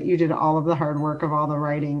much credit. You did all of the hard work of all the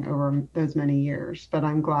writing over those many years, but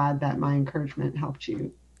I'm glad that my encouragement helped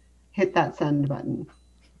you hit that send button.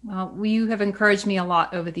 Well, you have encouraged me a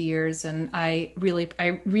lot over the years, and I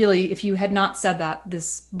really, if you had not said that,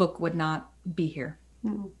 this book would not be here.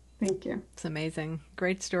 Thank you. It's amazing.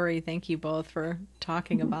 Great story. Thank you both for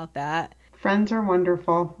talking about that. Friends are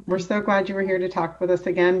wonderful. We're so glad you were here to talk with us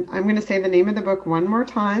again. I'm going to say the name of the book one more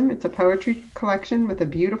time. It's a poetry collection with a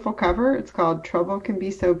beautiful cover. It's called Trouble Can Be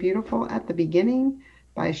So Beautiful at the Beginning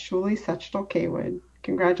by Shuli Sechtel-Cawood.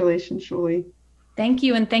 Congratulations, Shuli. Thank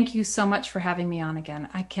you, and thank you so much for having me on again.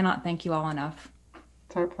 I cannot thank you all enough.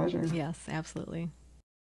 It's our pleasure. Yes, absolutely.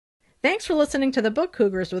 Thanks for listening to the Book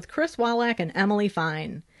Cougars with Chris Wallach and Emily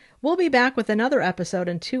Fine. We'll be back with another episode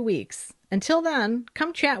in 2 weeks. Until then,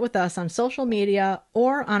 come chat with us on social media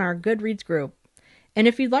or on our Goodreads group. And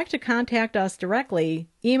if you'd like to contact us directly,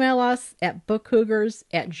 email us at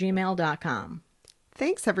bookcougars@gmail.com.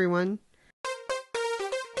 Thanks, everyone.